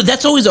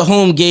 That's always a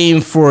home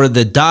game for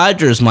the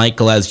Dodgers,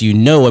 Michael, as you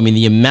know. I mean,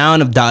 the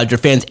amount of Dodger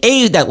fans,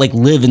 that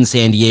live in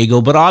San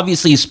Diego, but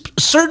obviously,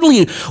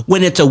 certainly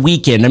when it's a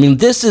weekend. I mean,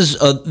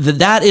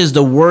 that is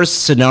the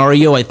worst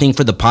scenario, I think,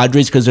 for the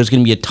Padres, because there's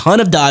going to be a ton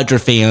of Dodger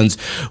fans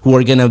who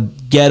are going to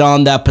get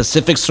on that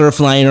Pacific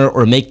Surfliner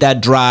or make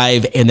that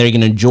drive, and they're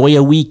going to enjoy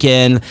a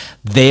weekend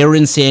there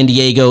in San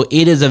Diego.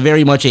 It is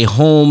very much a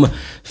home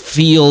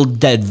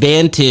field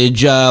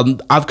advantage.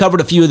 I've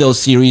covered a few of those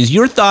series.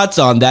 Your thoughts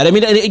on that? I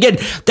mean, again,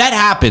 that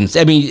happens.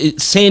 I mean,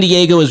 San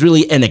Diego is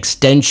really an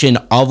extension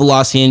of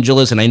Los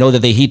Angeles, and I know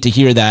that they hate to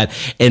hear that,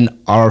 and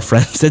our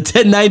friends at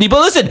 1090.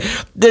 But listen,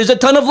 there's a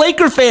ton of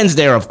Laker fans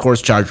there, of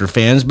course, Charger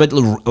fans, but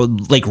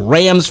like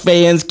Rams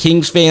fans,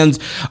 Kings fans.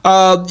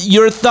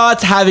 Your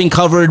thoughts, having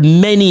covered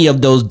many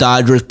of those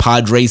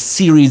Dodgers-Padres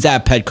series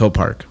at Petco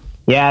Park?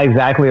 Yeah,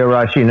 exactly,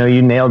 Arash.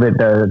 You nailed it.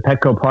 The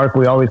Petco Park,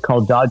 we always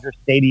call Dodger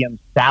Stadium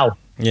South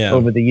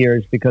over the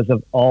years because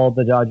of all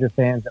the Dodger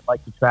fans that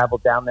like to travel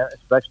down there,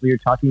 especially you're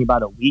talking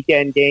about a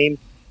weekend game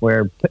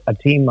where a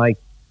team like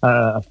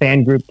a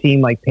fan group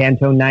team like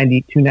Pantone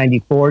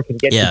 294 can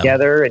get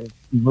together and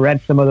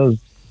rent some of those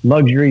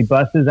luxury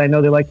buses I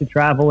know they like to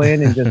travel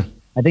in, and just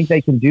I think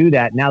they can do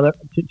that. Now,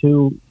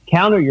 to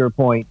counter your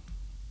point,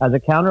 as a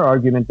counter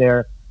argument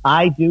there,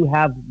 I do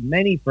have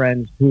many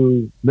friends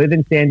who live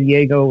in San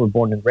Diego, were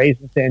born and raised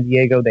in San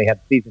Diego. They have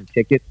season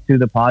tickets to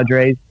the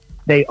Padres.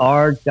 They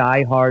are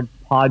diehard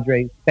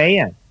Padres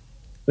fans.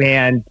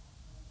 And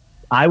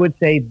I would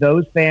say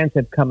those fans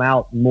have come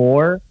out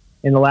more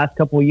in the last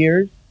couple of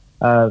years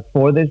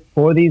for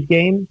these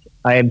games.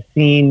 I have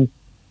seen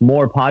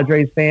more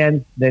Padres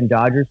fans than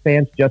Dodgers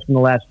fans just in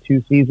the last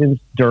 2 seasons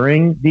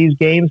during these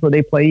games where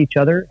they play each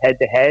other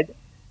head-to-head.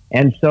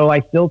 And so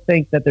I still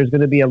think that there's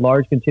going to be a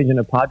large contingent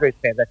of Padres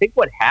fans. I think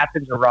what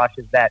happens, Arash,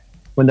 is that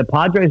when the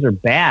Padres are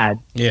bad,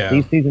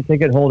 these season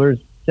ticket holders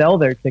sell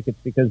their tickets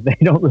because they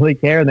don't really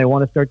care and they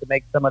want to start to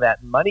make some of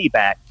that money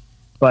back.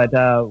 But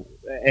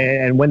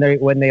and when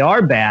they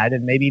are bad,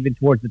 and maybe even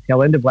towards the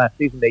tail end of last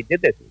season, they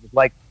did this. It was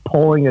like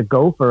pulling a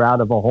gopher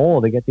out of a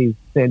hole to get these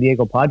San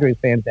Diego Padres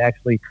fans to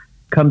actually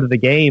come to the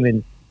game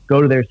and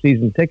go to their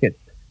season tickets.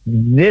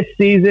 This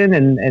season,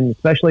 and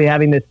especially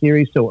having this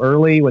series so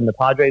early when the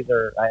Padres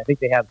are, I think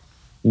they have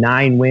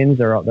 9 wins.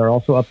 They're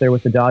also up there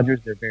with the Dodgers.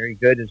 They're very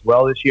good as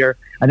well this year.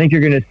 I think you're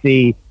going to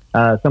see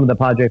some of the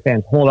Padre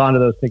fans hold on to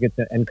those tickets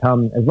and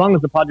come. As long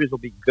as the Padres will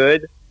be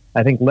good,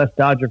 I think less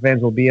Dodger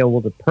fans will be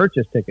able to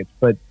purchase tickets.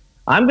 But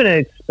I'm going to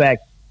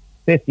expect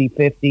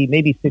 50-50,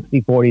 maybe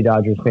 60-40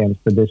 Dodgers fans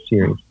for this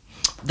series.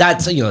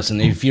 That's,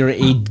 listen, if you're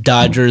a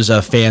Dodgers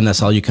fan,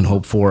 that's all you can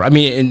hope for. I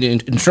mean, in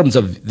terms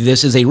of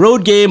this is a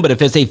road game, but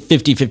if it's a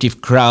 50-50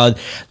 crowd,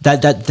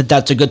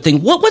 that's a good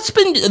thing. What's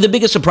been the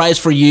biggest surprise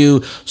for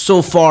you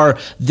so far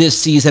this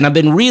season? I've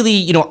been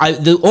really,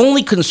 the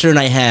only concern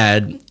I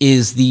had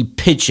is the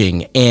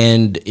pitching,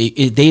 and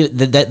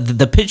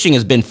the pitching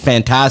has been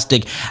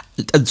fantastic,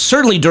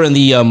 certainly during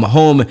the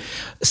home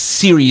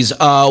series.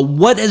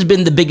 What has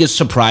been the biggest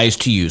surprise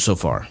to you so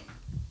far?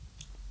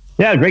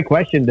 Yeah, great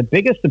question. The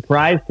biggest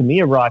surprise to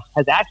me, Ross,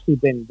 has actually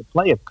been the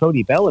play of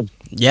Cody Bellinger.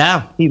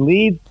 Yeah. He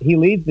leads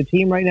the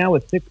team right now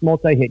with 6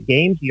 multi-hit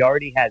games. He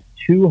already has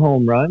 2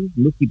 home runs.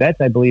 Mookie Betts,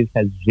 I believe,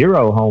 has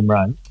 0 home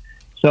runs.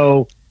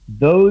 So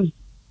those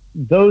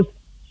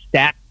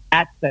stats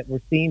bats that we're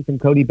seeing from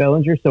Cody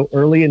Bellinger so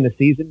early in the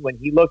season when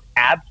he looked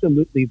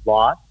absolutely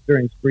lost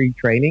during spring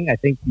training. I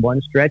think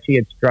one stretch he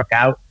had struck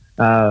out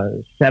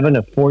 7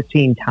 of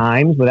 14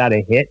 times without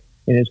a hit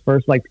in his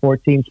first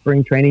 14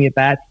 spring training at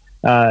bats.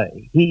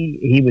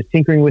 He was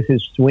tinkering with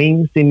his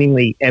swing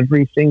seemingly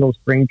every single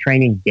spring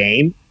training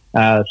game.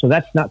 So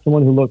that's not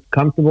someone who looked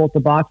comfortable at the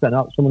box. That's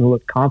not someone who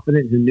looked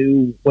confident, who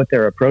knew what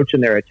their approach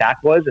and their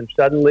attack was. And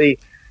suddenly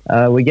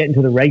we get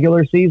into the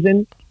regular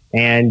season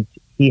and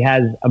he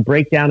has a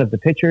breakdown of the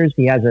pitchers.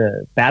 He has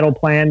a battle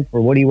plan for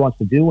what he wants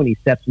to do when he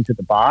steps into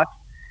the box.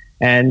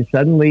 And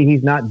suddenly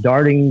he's not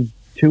darting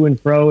to and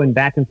fro and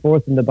back and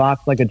forth in the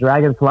box like a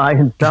dragonfly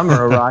in summer,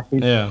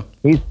 Arash.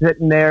 He's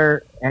sitting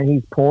there and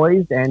he's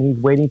poised and he's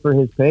waiting for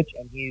his pitch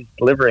and he's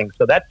delivering.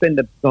 So that's been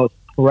the most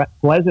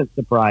pleasant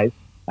surprise.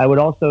 I would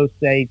also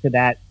say to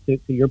that, to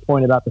your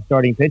point about the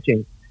starting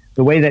pitching,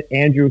 the way that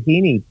Andrew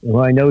Heaney, who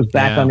I know is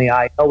back on the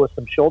IL with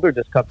some shoulder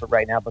discomfort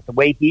right now, but the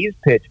way he's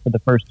pitched for the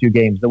first 2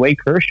 games, the way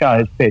Kershaw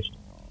has pitched,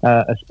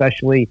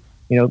 especially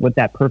with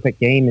that perfect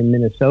game in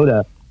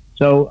Minnesota.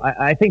 So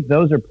I think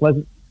those are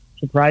pleasant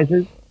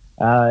surprises.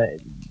 To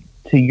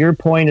your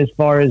point, as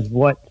far as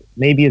what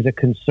maybe is a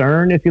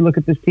concern if you look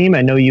at this team,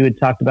 I know you had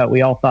talked about,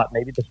 we all thought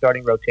maybe the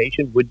starting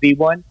rotation would be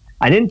one.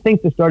 I didn't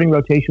think the starting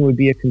rotation would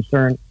be a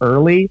concern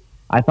early.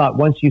 I thought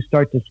once you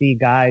start to see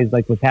guys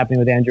like what's happening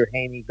with Andrew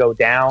Heaney go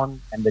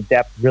down and the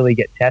depth really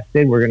get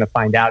tested, we're going to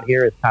find out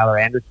here as Tyler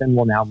Anderson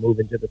will now move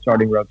into the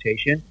starting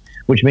rotation,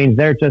 which means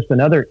they're just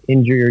another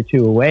injury or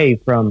two away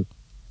from,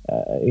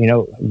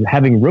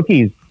 having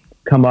rookies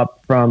come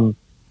up from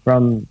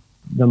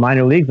the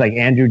minor leagues, like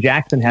Andrew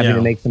Jackson having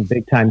to make some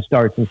big time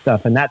starts and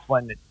stuff. And that's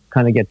when it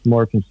kind of gets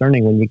more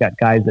concerning when you got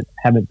guys that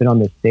haven't been on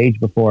this stage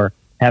before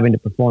having to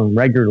perform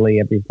regularly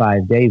every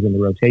 5 days in the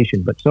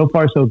rotation. But so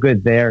far, so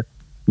good there.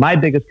 My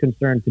biggest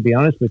concern, to be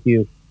honest with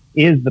you,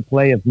 is the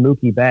play of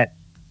Mookie Betts.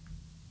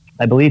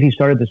 I believe he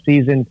started the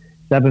season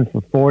 7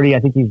 for 40. I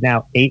think he's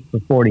now 8 for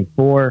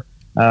 44.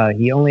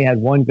 He only had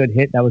one good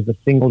hit. That was the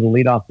single to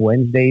lead off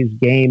Wednesday's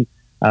game,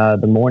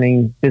 the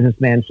morning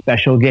businessman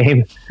special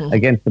game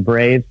against the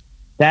Braves.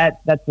 That's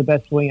the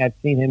best swing I've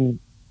seen him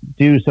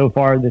do so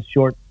far this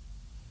short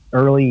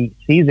early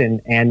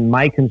season. And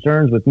my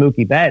concerns with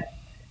Mookie Betts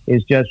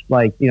is just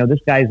this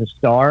guy's a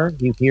star.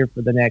 He's here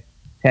for the next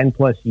 10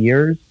 plus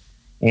years.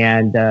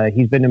 And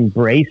he's been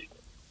embraced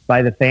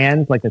by the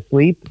fans like a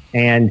sleep,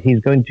 and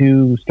he's going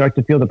to start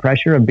to feel the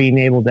pressure of being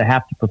able to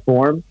have to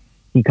perform.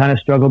 He kind of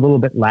struggled a little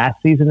bit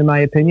last season, in my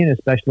opinion,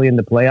 especially in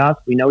the playoffs.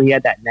 We know he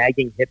had that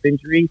nagging hip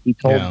injury. He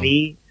told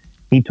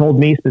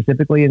me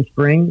specifically in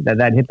spring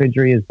that hip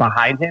injury is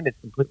behind him. It's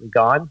completely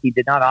gone. He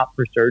did not opt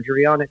for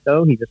surgery on it,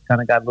 though. He just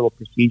kind of got a little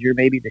procedure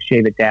maybe to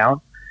shave it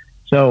down.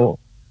 So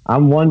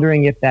I'm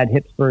wondering if that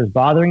hip spur is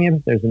bothering him,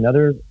 if there's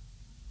another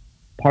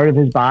part of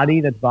his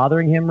body that's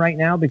bothering him right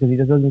now, because he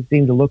just doesn't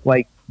seem to look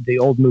like the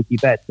old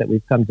Mookie Betts that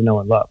we've come to know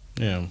and love.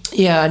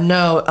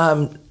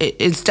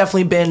 It's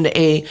definitely been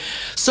a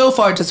so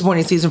far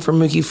disappointing season for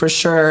Mookie for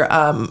sure.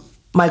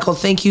 Michael,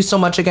 thank you so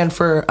much again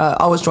for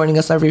always joining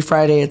us every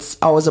Friday. It's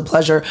always a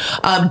pleasure.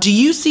 Do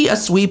you see a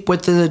sweep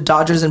with the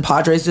Dodgers and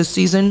Padres this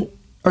season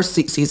or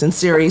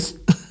series?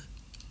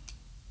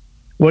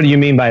 What do you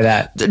mean by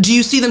that? Do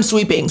you see them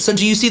sweeping? So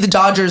do you see the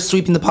Dodgers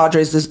sweeping the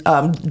Padres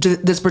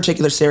this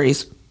particular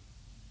series?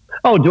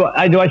 Oh, do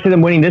I see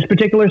them winning this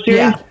particular series?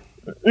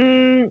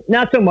 Yeah.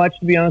 Not so much,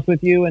 to be honest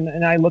with you.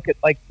 And I look at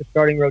the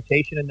starting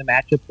rotation and the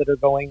matchups that are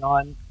going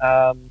on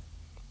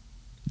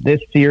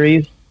this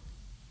series.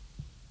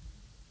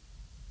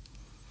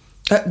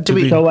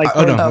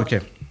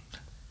 Okay.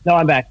 No,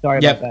 I'm back. Sorry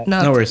about that.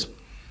 No worries.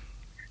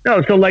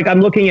 No, so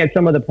I'm looking at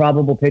some of the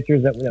probable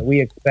pitchers that we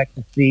expect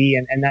to see,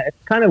 and that's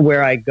kind of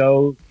where I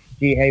go,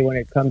 G. when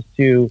it comes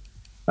to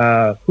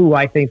who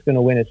I think is going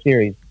to win a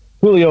series.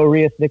 Julio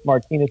Urias, Nick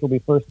Martinez will be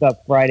first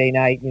up Friday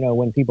night.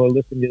 When people are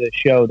listening to the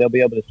show, they'll be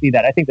able to see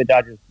that. I think the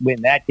Dodgers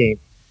win that game.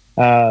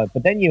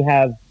 But then you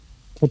have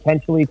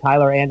potentially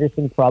Tyler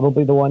Anderson,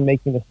 probably the one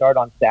making the start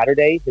on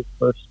Saturday, his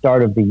first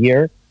start of the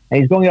year. And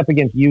he's going up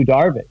against Yu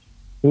Darvish,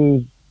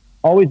 who's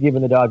always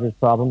given the Dodgers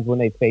problems when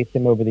they faced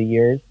him over the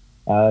years,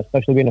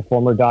 especially being a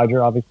former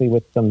Dodger, obviously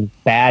with some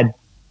bad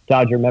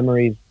Dodger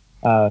memories,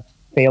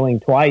 failing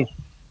twice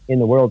in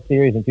the World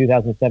Series in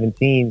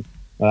 2017.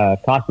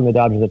 Costing the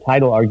Dodgers a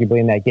title, arguably,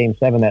 in that Game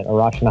 7 that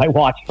Arash and I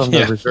watched from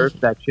the reserve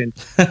section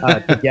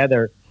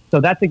together.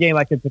 So that's a game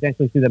I could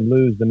potentially see them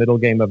lose, the middle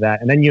game of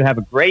that. And then you have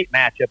a great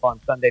matchup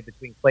on Sunday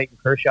between Clayton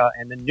Kershaw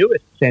and the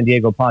newest San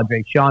Diego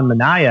Padre, Sean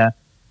Manaea,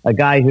 a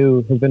guy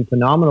who has been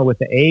phenomenal with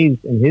the A's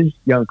in his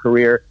young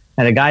career,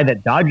 and a guy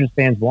that Dodgers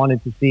fans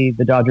wanted to see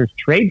the Dodgers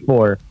trade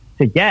for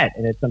to get.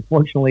 And it's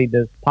unfortunately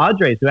the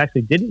Padres, who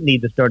actually didn't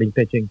need the starting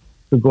pitching,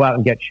 who go out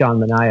and get Sean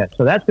Manaea.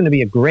 So that's going to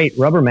be a great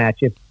rubber match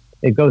if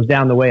it goes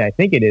down the way I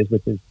think it is,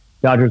 which is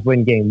Dodgers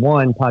win Game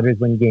 1, Padres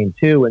win Game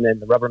 2, and then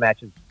the rubber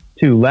match is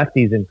two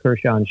lefties in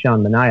Kershaw and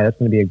Sean Manaea. That's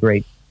going to be a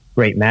great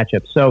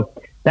matchup. So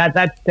that's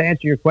to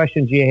answer your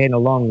question, G.A., in a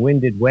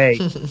long-winded way.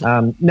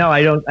 No,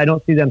 I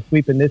don't see them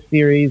sweeping this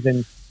series.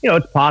 And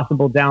it's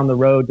possible down the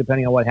road,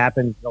 depending on what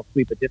happens, they'll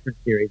sweep a different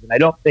series. And I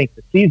don't think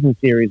the season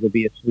series will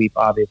be a sweep,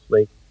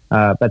 obviously.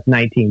 That's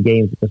 19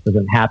 games. It just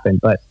doesn't happen.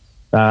 But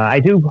I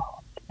do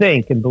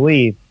think and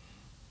believe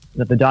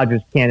that the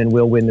Dodgers can and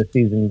will win the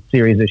season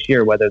series this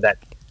year, whether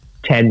that's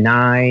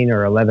 10-9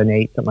 or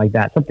 11-8, something like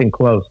that, something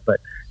close. But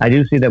I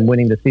do see them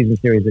winning the season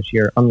series this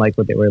year, unlike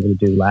what they were able to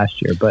do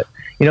last year. But,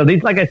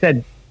 these, like I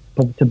said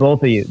to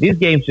both of you, these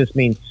games just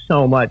mean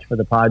so much for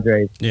the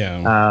Padres.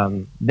 Yeah.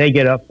 They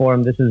get up for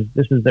them. This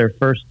is their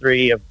first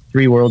 3 of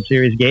 3 World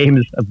Series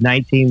games of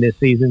 19 this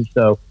season.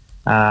 So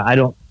I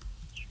don't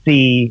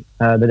see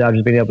the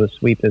Dodgers being able to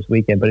sweep this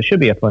weekend, but it should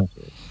be a fun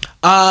series.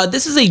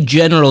 This is a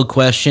general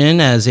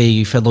question as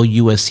a fellow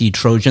USC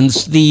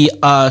Trojans. The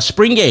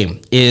spring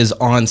game is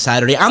on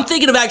Saturday. I'm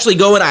thinking of actually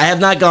going. I have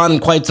not gone in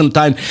quite some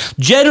time.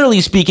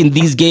 Generally speaking,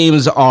 these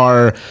games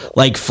are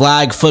like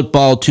flag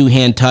football,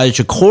 two-hand touch.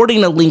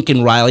 According to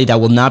Lincoln Riley,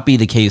 that will not be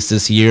the case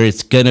this year.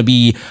 It's going to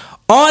be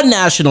on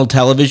national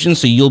television,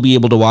 so you'll be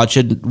able to watch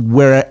it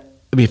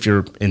if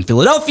you're in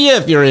Philadelphia,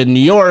 if you're in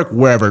New York,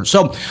 wherever.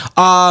 So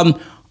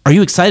are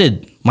you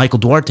excited, Michael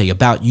Duarte,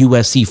 about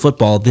USC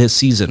football this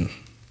season?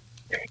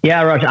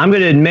 Yeah, Rush, I'm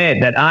going to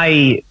admit that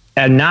I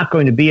am not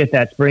going to be at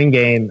that spring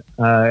game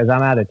as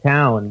I'm out of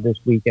town this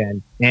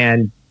weekend.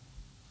 And,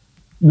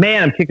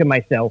 man, I'm kicking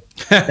myself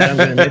that I'm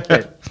going to miss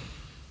it.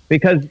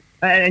 Because,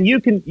 and you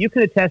can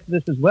attest to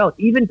this as well,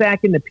 even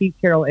back in the Pete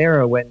Carroll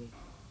era when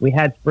we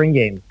had spring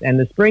games. And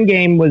the spring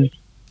game was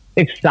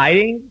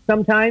exciting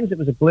sometimes. It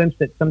was a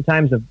glimpse at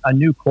sometimes of a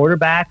new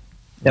quarterback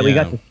that we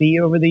got to see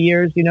over the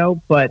years,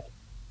 But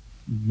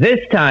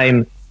this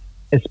time,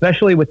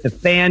 especially with the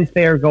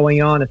fanfare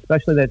going on,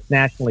 especially that's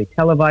nationally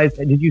televised.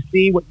 And did you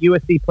see what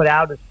USC put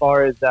out as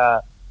far as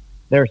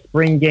their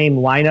spring game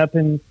lineup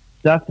and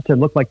stuff to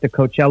look like the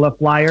Coachella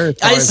flyer?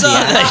 I saw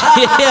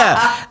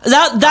that.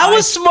 Yeah, that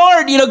was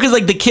smart, because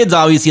like the kids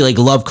obviously like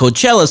love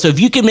Coachella. So if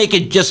you can make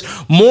it just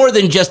more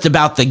than just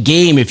about the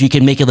game, if you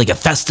can make it like a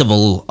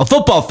festival, a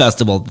football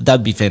festival,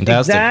 that'd be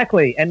fantastic.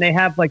 Exactly, and they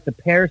have like the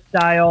pear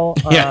style,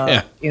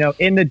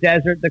 in the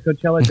desert, the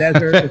Coachella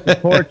desert, with the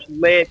torch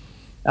lit.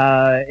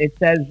 It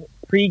says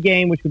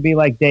pre-game, which would be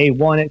like day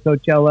 1 at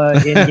Coachella,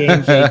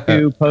 in-game day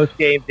 2,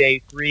 post-game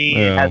day 3.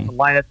 It has the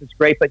lineups. It's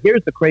great. But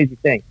here's the crazy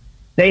thing.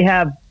 They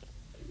have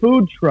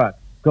food trucks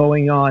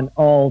going on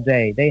all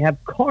day. They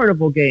have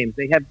carnival games.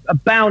 They have a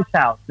bounce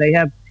house. They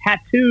have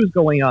tattoos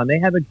going on. They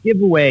have a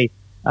giveaway.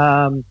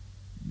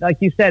 Like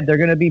you said, they're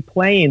going to be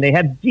playing. They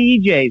have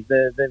DJs.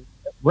 The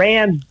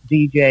Rams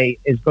DJ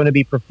is going to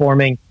be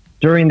performing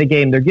during the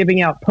game. They're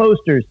giving out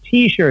posters,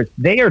 T-shirts.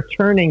 They are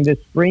turning this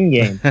spring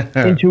game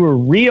into a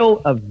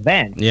real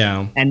event.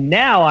 Yeah. And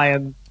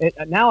now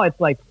now it's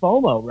like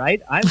FOMO,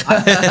 right?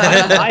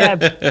 I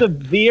have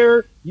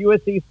severe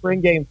USC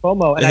spring game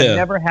FOMO, and I've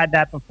never had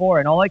that before.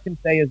 And all I can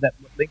say is that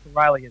what Lincoln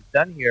Riley has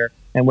done here,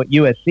 and what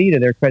USC, to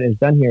their credit, has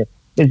done here,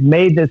 is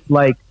made this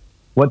like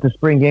what the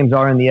spring games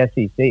are in the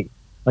SEC.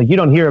 Like, you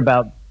don't hear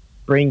about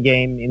spring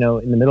game, in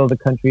the middle of the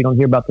country. You don't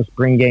hear about the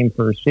spring game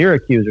for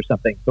Syracuse or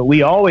something, but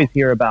we always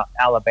hear about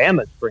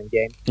Alabama's spring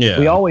game. Yeah.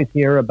 We always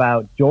hear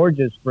about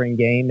Georgia's spring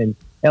game and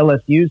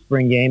LSU's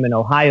spring game and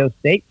Ohio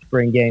State's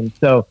spring game.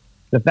 So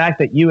the fact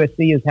that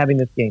USC is having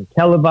this game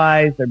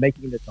televised, they're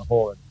making this a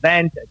whole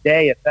event, a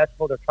day, a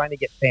festival. They're trying to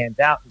get fans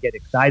out and get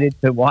excited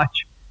to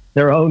watch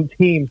their own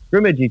team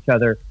scrimmage each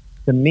other.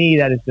 To me,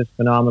 that is just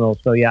phenomenal.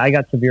 So yeah, I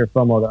got severe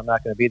FOMO that I'm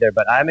not going to be there,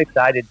 but I'm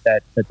excited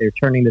that they're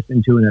turning this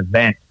into an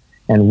event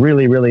and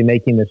really, really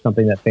making this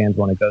something that fans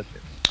want to go to.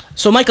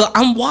 So, Michael,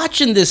 I'm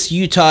watching this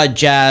Utah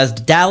Jazz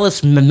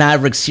Dallas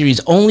Mavericks series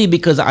only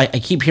because I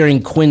keep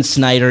hearing Quinn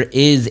Snyder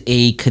is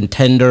a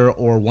contender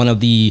or one of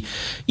the,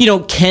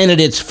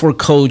 candidates for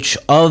coach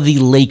of the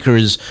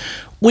Lakers.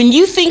 When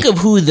you think of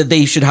who that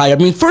they should hire, I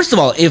mean, first of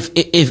all, if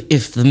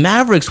the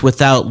Mavericks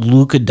without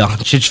Luka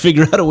Doncic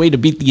figure out a way to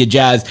beat the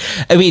Jazz,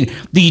 I mean,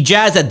 the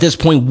Jazz at this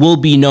point will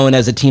be known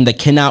as a team that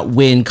cannot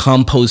win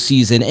come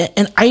postseason.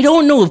 And I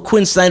don't know if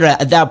Quinn Snyder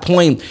at that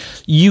point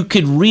you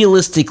could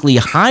realistically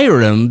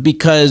hire him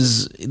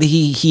because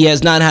he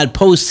has not had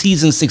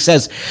postseason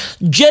success.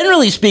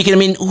 Generally speaking, I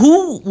mean,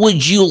 who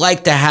would you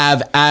like to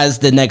have as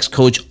the next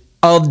coach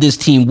of this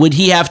team? Would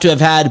he have to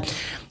have had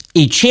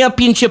a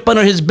championship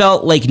under his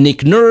belt like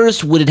Nick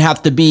Nurse? Would it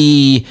have to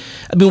be,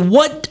 I mean,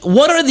 what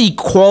are the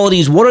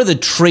qualities, what are the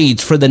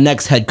traits for the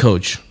next head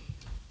coach?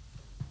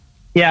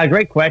 Yeah,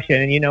 great question.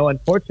 And,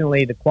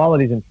 unfortunately, the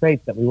qualities and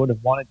traits that we would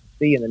have wanted to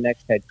see in the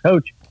next head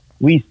coach,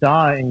 we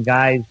saw in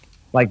guys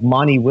like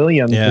Monty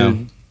Williams,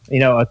 who's,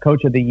 a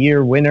coach of the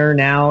year winner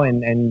now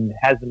and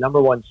has the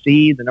number 1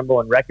 seed, the number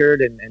 1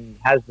 record, and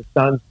has the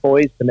Suns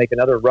poised to make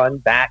another run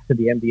back to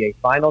the NBA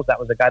Finals. That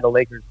was a guy the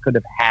Lakers could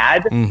have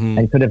had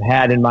and could have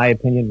had, in my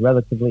opinion,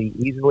 relatively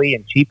easily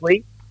and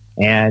cheaply,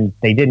 and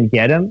they didn't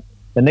get him.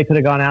 Then they could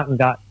have gone out and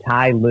got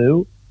Ty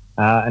Lue,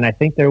 and I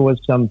think there was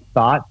some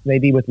thoughts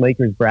maybe with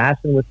Lakers brass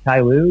and with Ty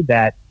Lue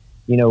that,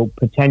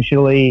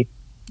 potentially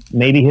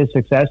maybe his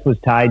success was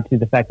tied to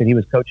the fact that he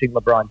was coaching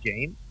LeBron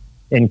James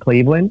in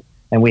Cleveland.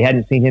 and we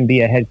hadn't seen him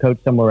be a head coach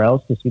somewhere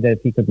else to see that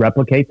if he could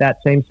replicate that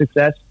same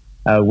success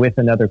with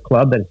another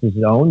club that is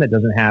his own, that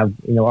doesn't have,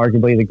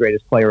 arguably the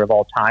greatest player of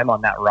all time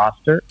on that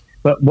roster.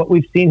 But what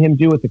we've seen him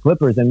do with the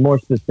Clippers, and more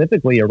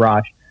specifically,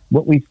 Arash,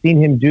 what we've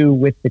seen him do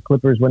with the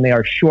Clippers when they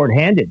are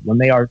shorthanded, when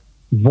they are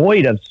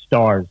void of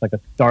stars, like a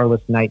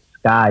starless night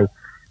sky,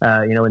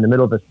 in the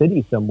middle of a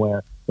city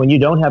somewhere, when you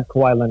don't have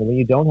Kawhi Leonard, when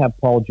you don't have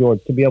Paul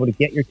George, to be able to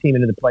get your team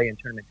into the play-in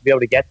tournament, to be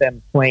able to get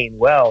them playing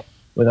well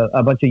with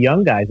a bunch of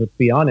young guys, let's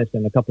be honest,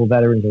 and a couple of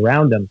veterans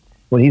around them,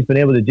 what he's been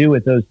able to do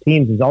with those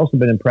teams has also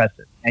been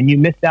impressive. And you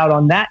missed out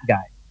on that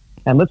guy.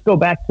 And let's go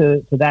back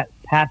to that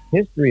past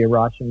history,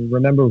 Arash, and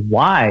remember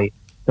why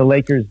the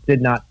Lakers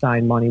did not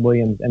sign Monty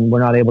Williams and were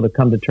not able to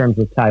come to terms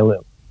with Ty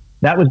Lue.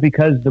 That was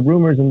because the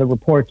rumors and the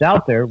reports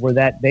out there were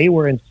that they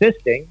were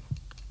insisting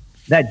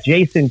that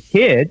Jason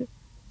Kidd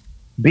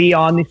be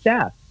on the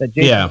staff, that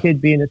Jason Kidd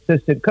be an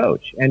assistant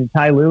coach. And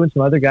Ty Lue and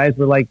some other guys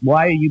were like,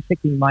 why are you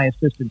picking my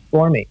assistant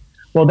for me?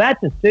 Well, that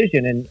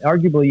decision, and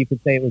arguably you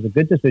could say it was a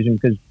good decision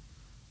because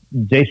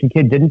Jason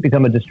Kidd didn't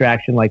become a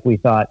distraction like we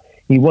thought.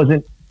 He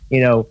wasn't,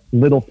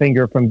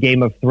 Littlefinger from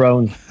Game of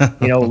Thrones,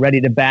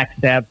 ready to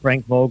backstab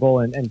Frank Vogel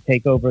and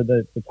take over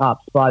the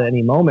top spot at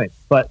any moment.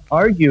 But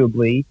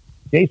arguably,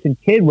 Jason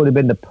Kidd would have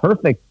been the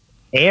perfect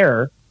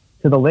heir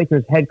to the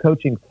Lakers head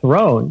coaching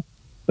throne,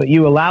 but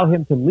you allow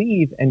him to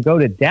leave and go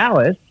to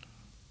Dallas,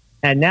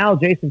 and now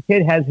Jason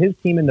Kidd has his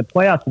team in the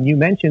playoffs, and you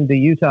mentioned the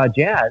Utah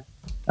Jazz.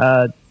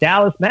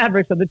 Dallas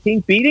Mavericks are the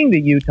team beating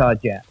the Utah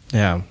Jazz.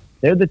 Yeah.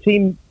 They're the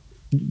team.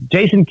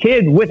 Jason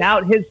Kidd,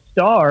 without his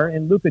star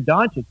in Luka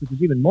Doncic, which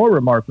is even more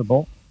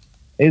remarkable,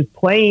 is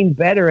playing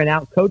better and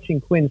out-coaching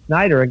Quinn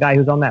Snyder, a guy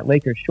who's on that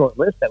Lakers short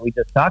list that we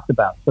just talked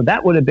about. So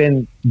that would have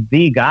been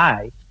the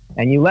guy,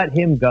 and you let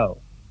him go.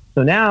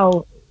 So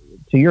now,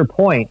 to your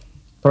point,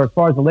 for as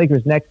far as the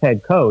Lakers' next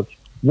head coach,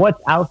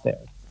 what's out there?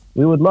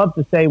 We would love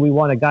to say we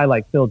want a guy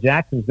like Phil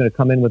Jackson who's going to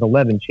come in with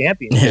 11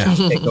 championships.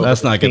 Yeah,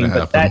 that's not going to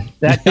happen.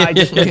 That guy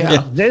just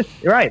doesn't exist.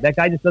 Right, that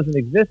guy just doesn't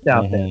exist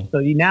out there. So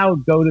you now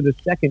go to the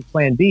second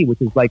plan B,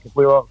 which is like if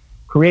we were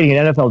creating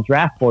an NFL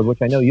draft board, which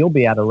I know you'll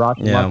be at Arash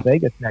in Las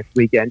Vegas next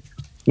weekend.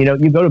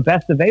 You go to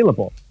best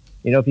available.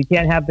 If you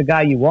can't have the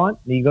guy you want,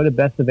 then you go to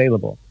best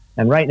available.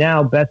 And right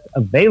now, best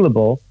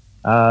available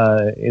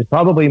is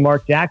probably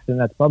Mark Jackson.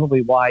 That's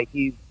probably why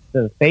he's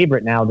the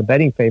favorite now, the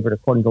betting favorite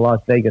according to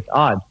Las Vegas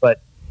odds.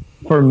 But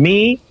for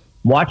me,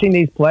 watching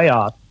these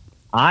playoffs,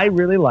 I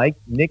really like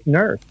Nick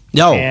Nurse.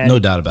 No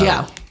doubt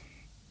about it.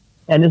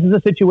 And this is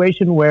a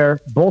situation where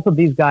both of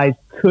these guys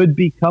could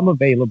become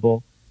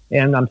available.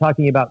 And I'm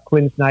talking about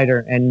Quinn Snyder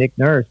and Nick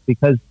Nurse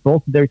because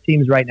both of their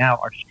teams right now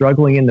are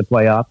struggling in the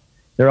playoffs.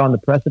 They're on the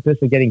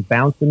precipice of getting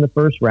bounced in the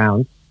first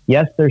round.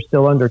 Yes, they're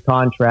still under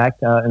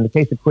contract. In the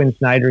case of Quinn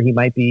Snyder, he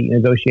might be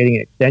negotiating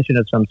an extension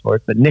of some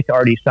sort, but Nick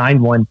already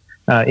signed one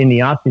in the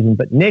offseason.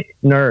 But Nick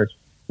Nurse,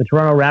 the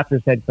Toronto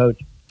Raptors head coach,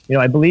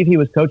 I believe he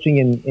was coaching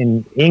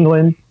in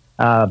England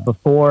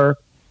before.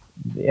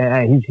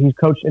 He's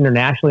coached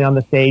internationally on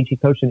the stage. He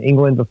coached in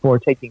England before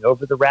taking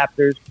over the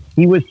Raptors.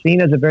 He was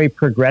seen as a very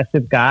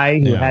progressive guy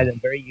who had a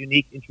very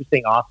unique,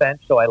 interesting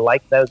offense. So I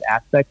like those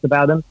aspects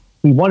about him.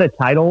 He won a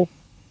title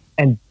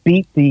and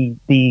beat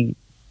the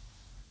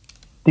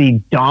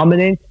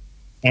dominant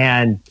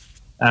and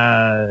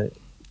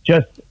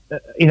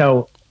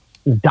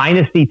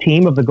dynasty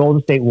team of the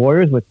Golden State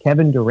Warriors with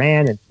Kevin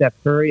Durant and Steph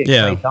Curry and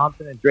Klay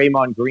Thompson and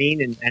Draymond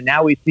Green. And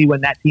now we see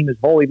when that team is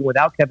whole, even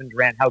without Kevin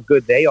Durant, how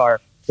good they are.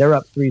 They're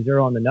up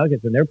 3-0 on the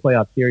Nuggets in their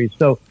playoff series.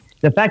 So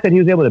the fact that he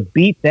was able to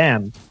beat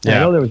them, I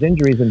know there was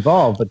injuries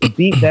involved, but to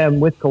beat them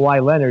with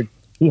Kawhi Leonard,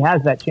 he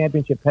has that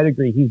championship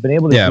pedigree. He's been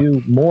able to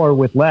do more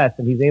with less,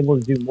 and he's able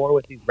to do more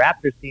with these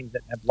Raptors teams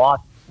that have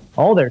lost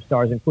all their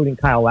stars, including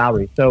Kyle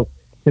Lowry. So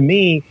to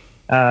me,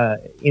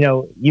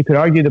 you could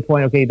argue the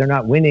point, okay, they're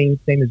not winning,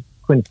 same as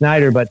Quinn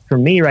Snyder, but for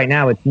me right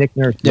now, it's Nick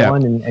Nurse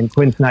 1 and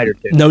Quinn Snyder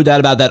 2. No doubt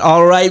about that.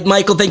 All right,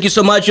 Michael, thank you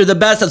so much. You're the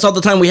best. That's all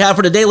the time we have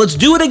for today. Let's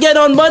do it again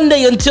on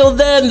Monday. Until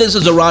then, this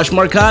is Arash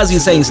Markazi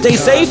saying stay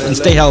safe and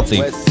stay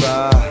healthy.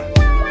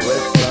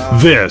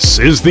 This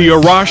is the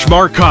Arash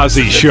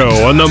Markazi Show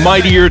on the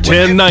Mightier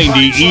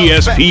 1090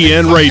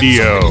 ESPN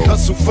Radio.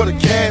 Hustle for the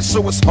cash,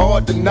 so it's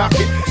hard to knock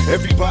it.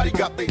 Everybody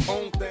got their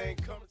own thing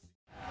coming.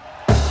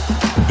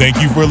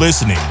 Thank you for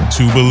listening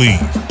to Believe.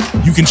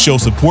 You can show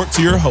support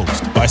to your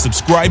host by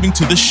subscribing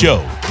to the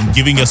show and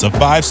giving us a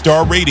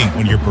 5-star rating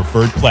on your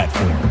preferred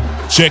platform.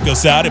 Check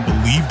us out at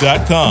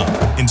Believe.com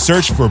and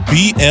search for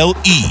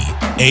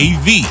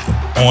BLEAV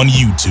on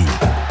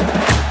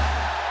YouTube.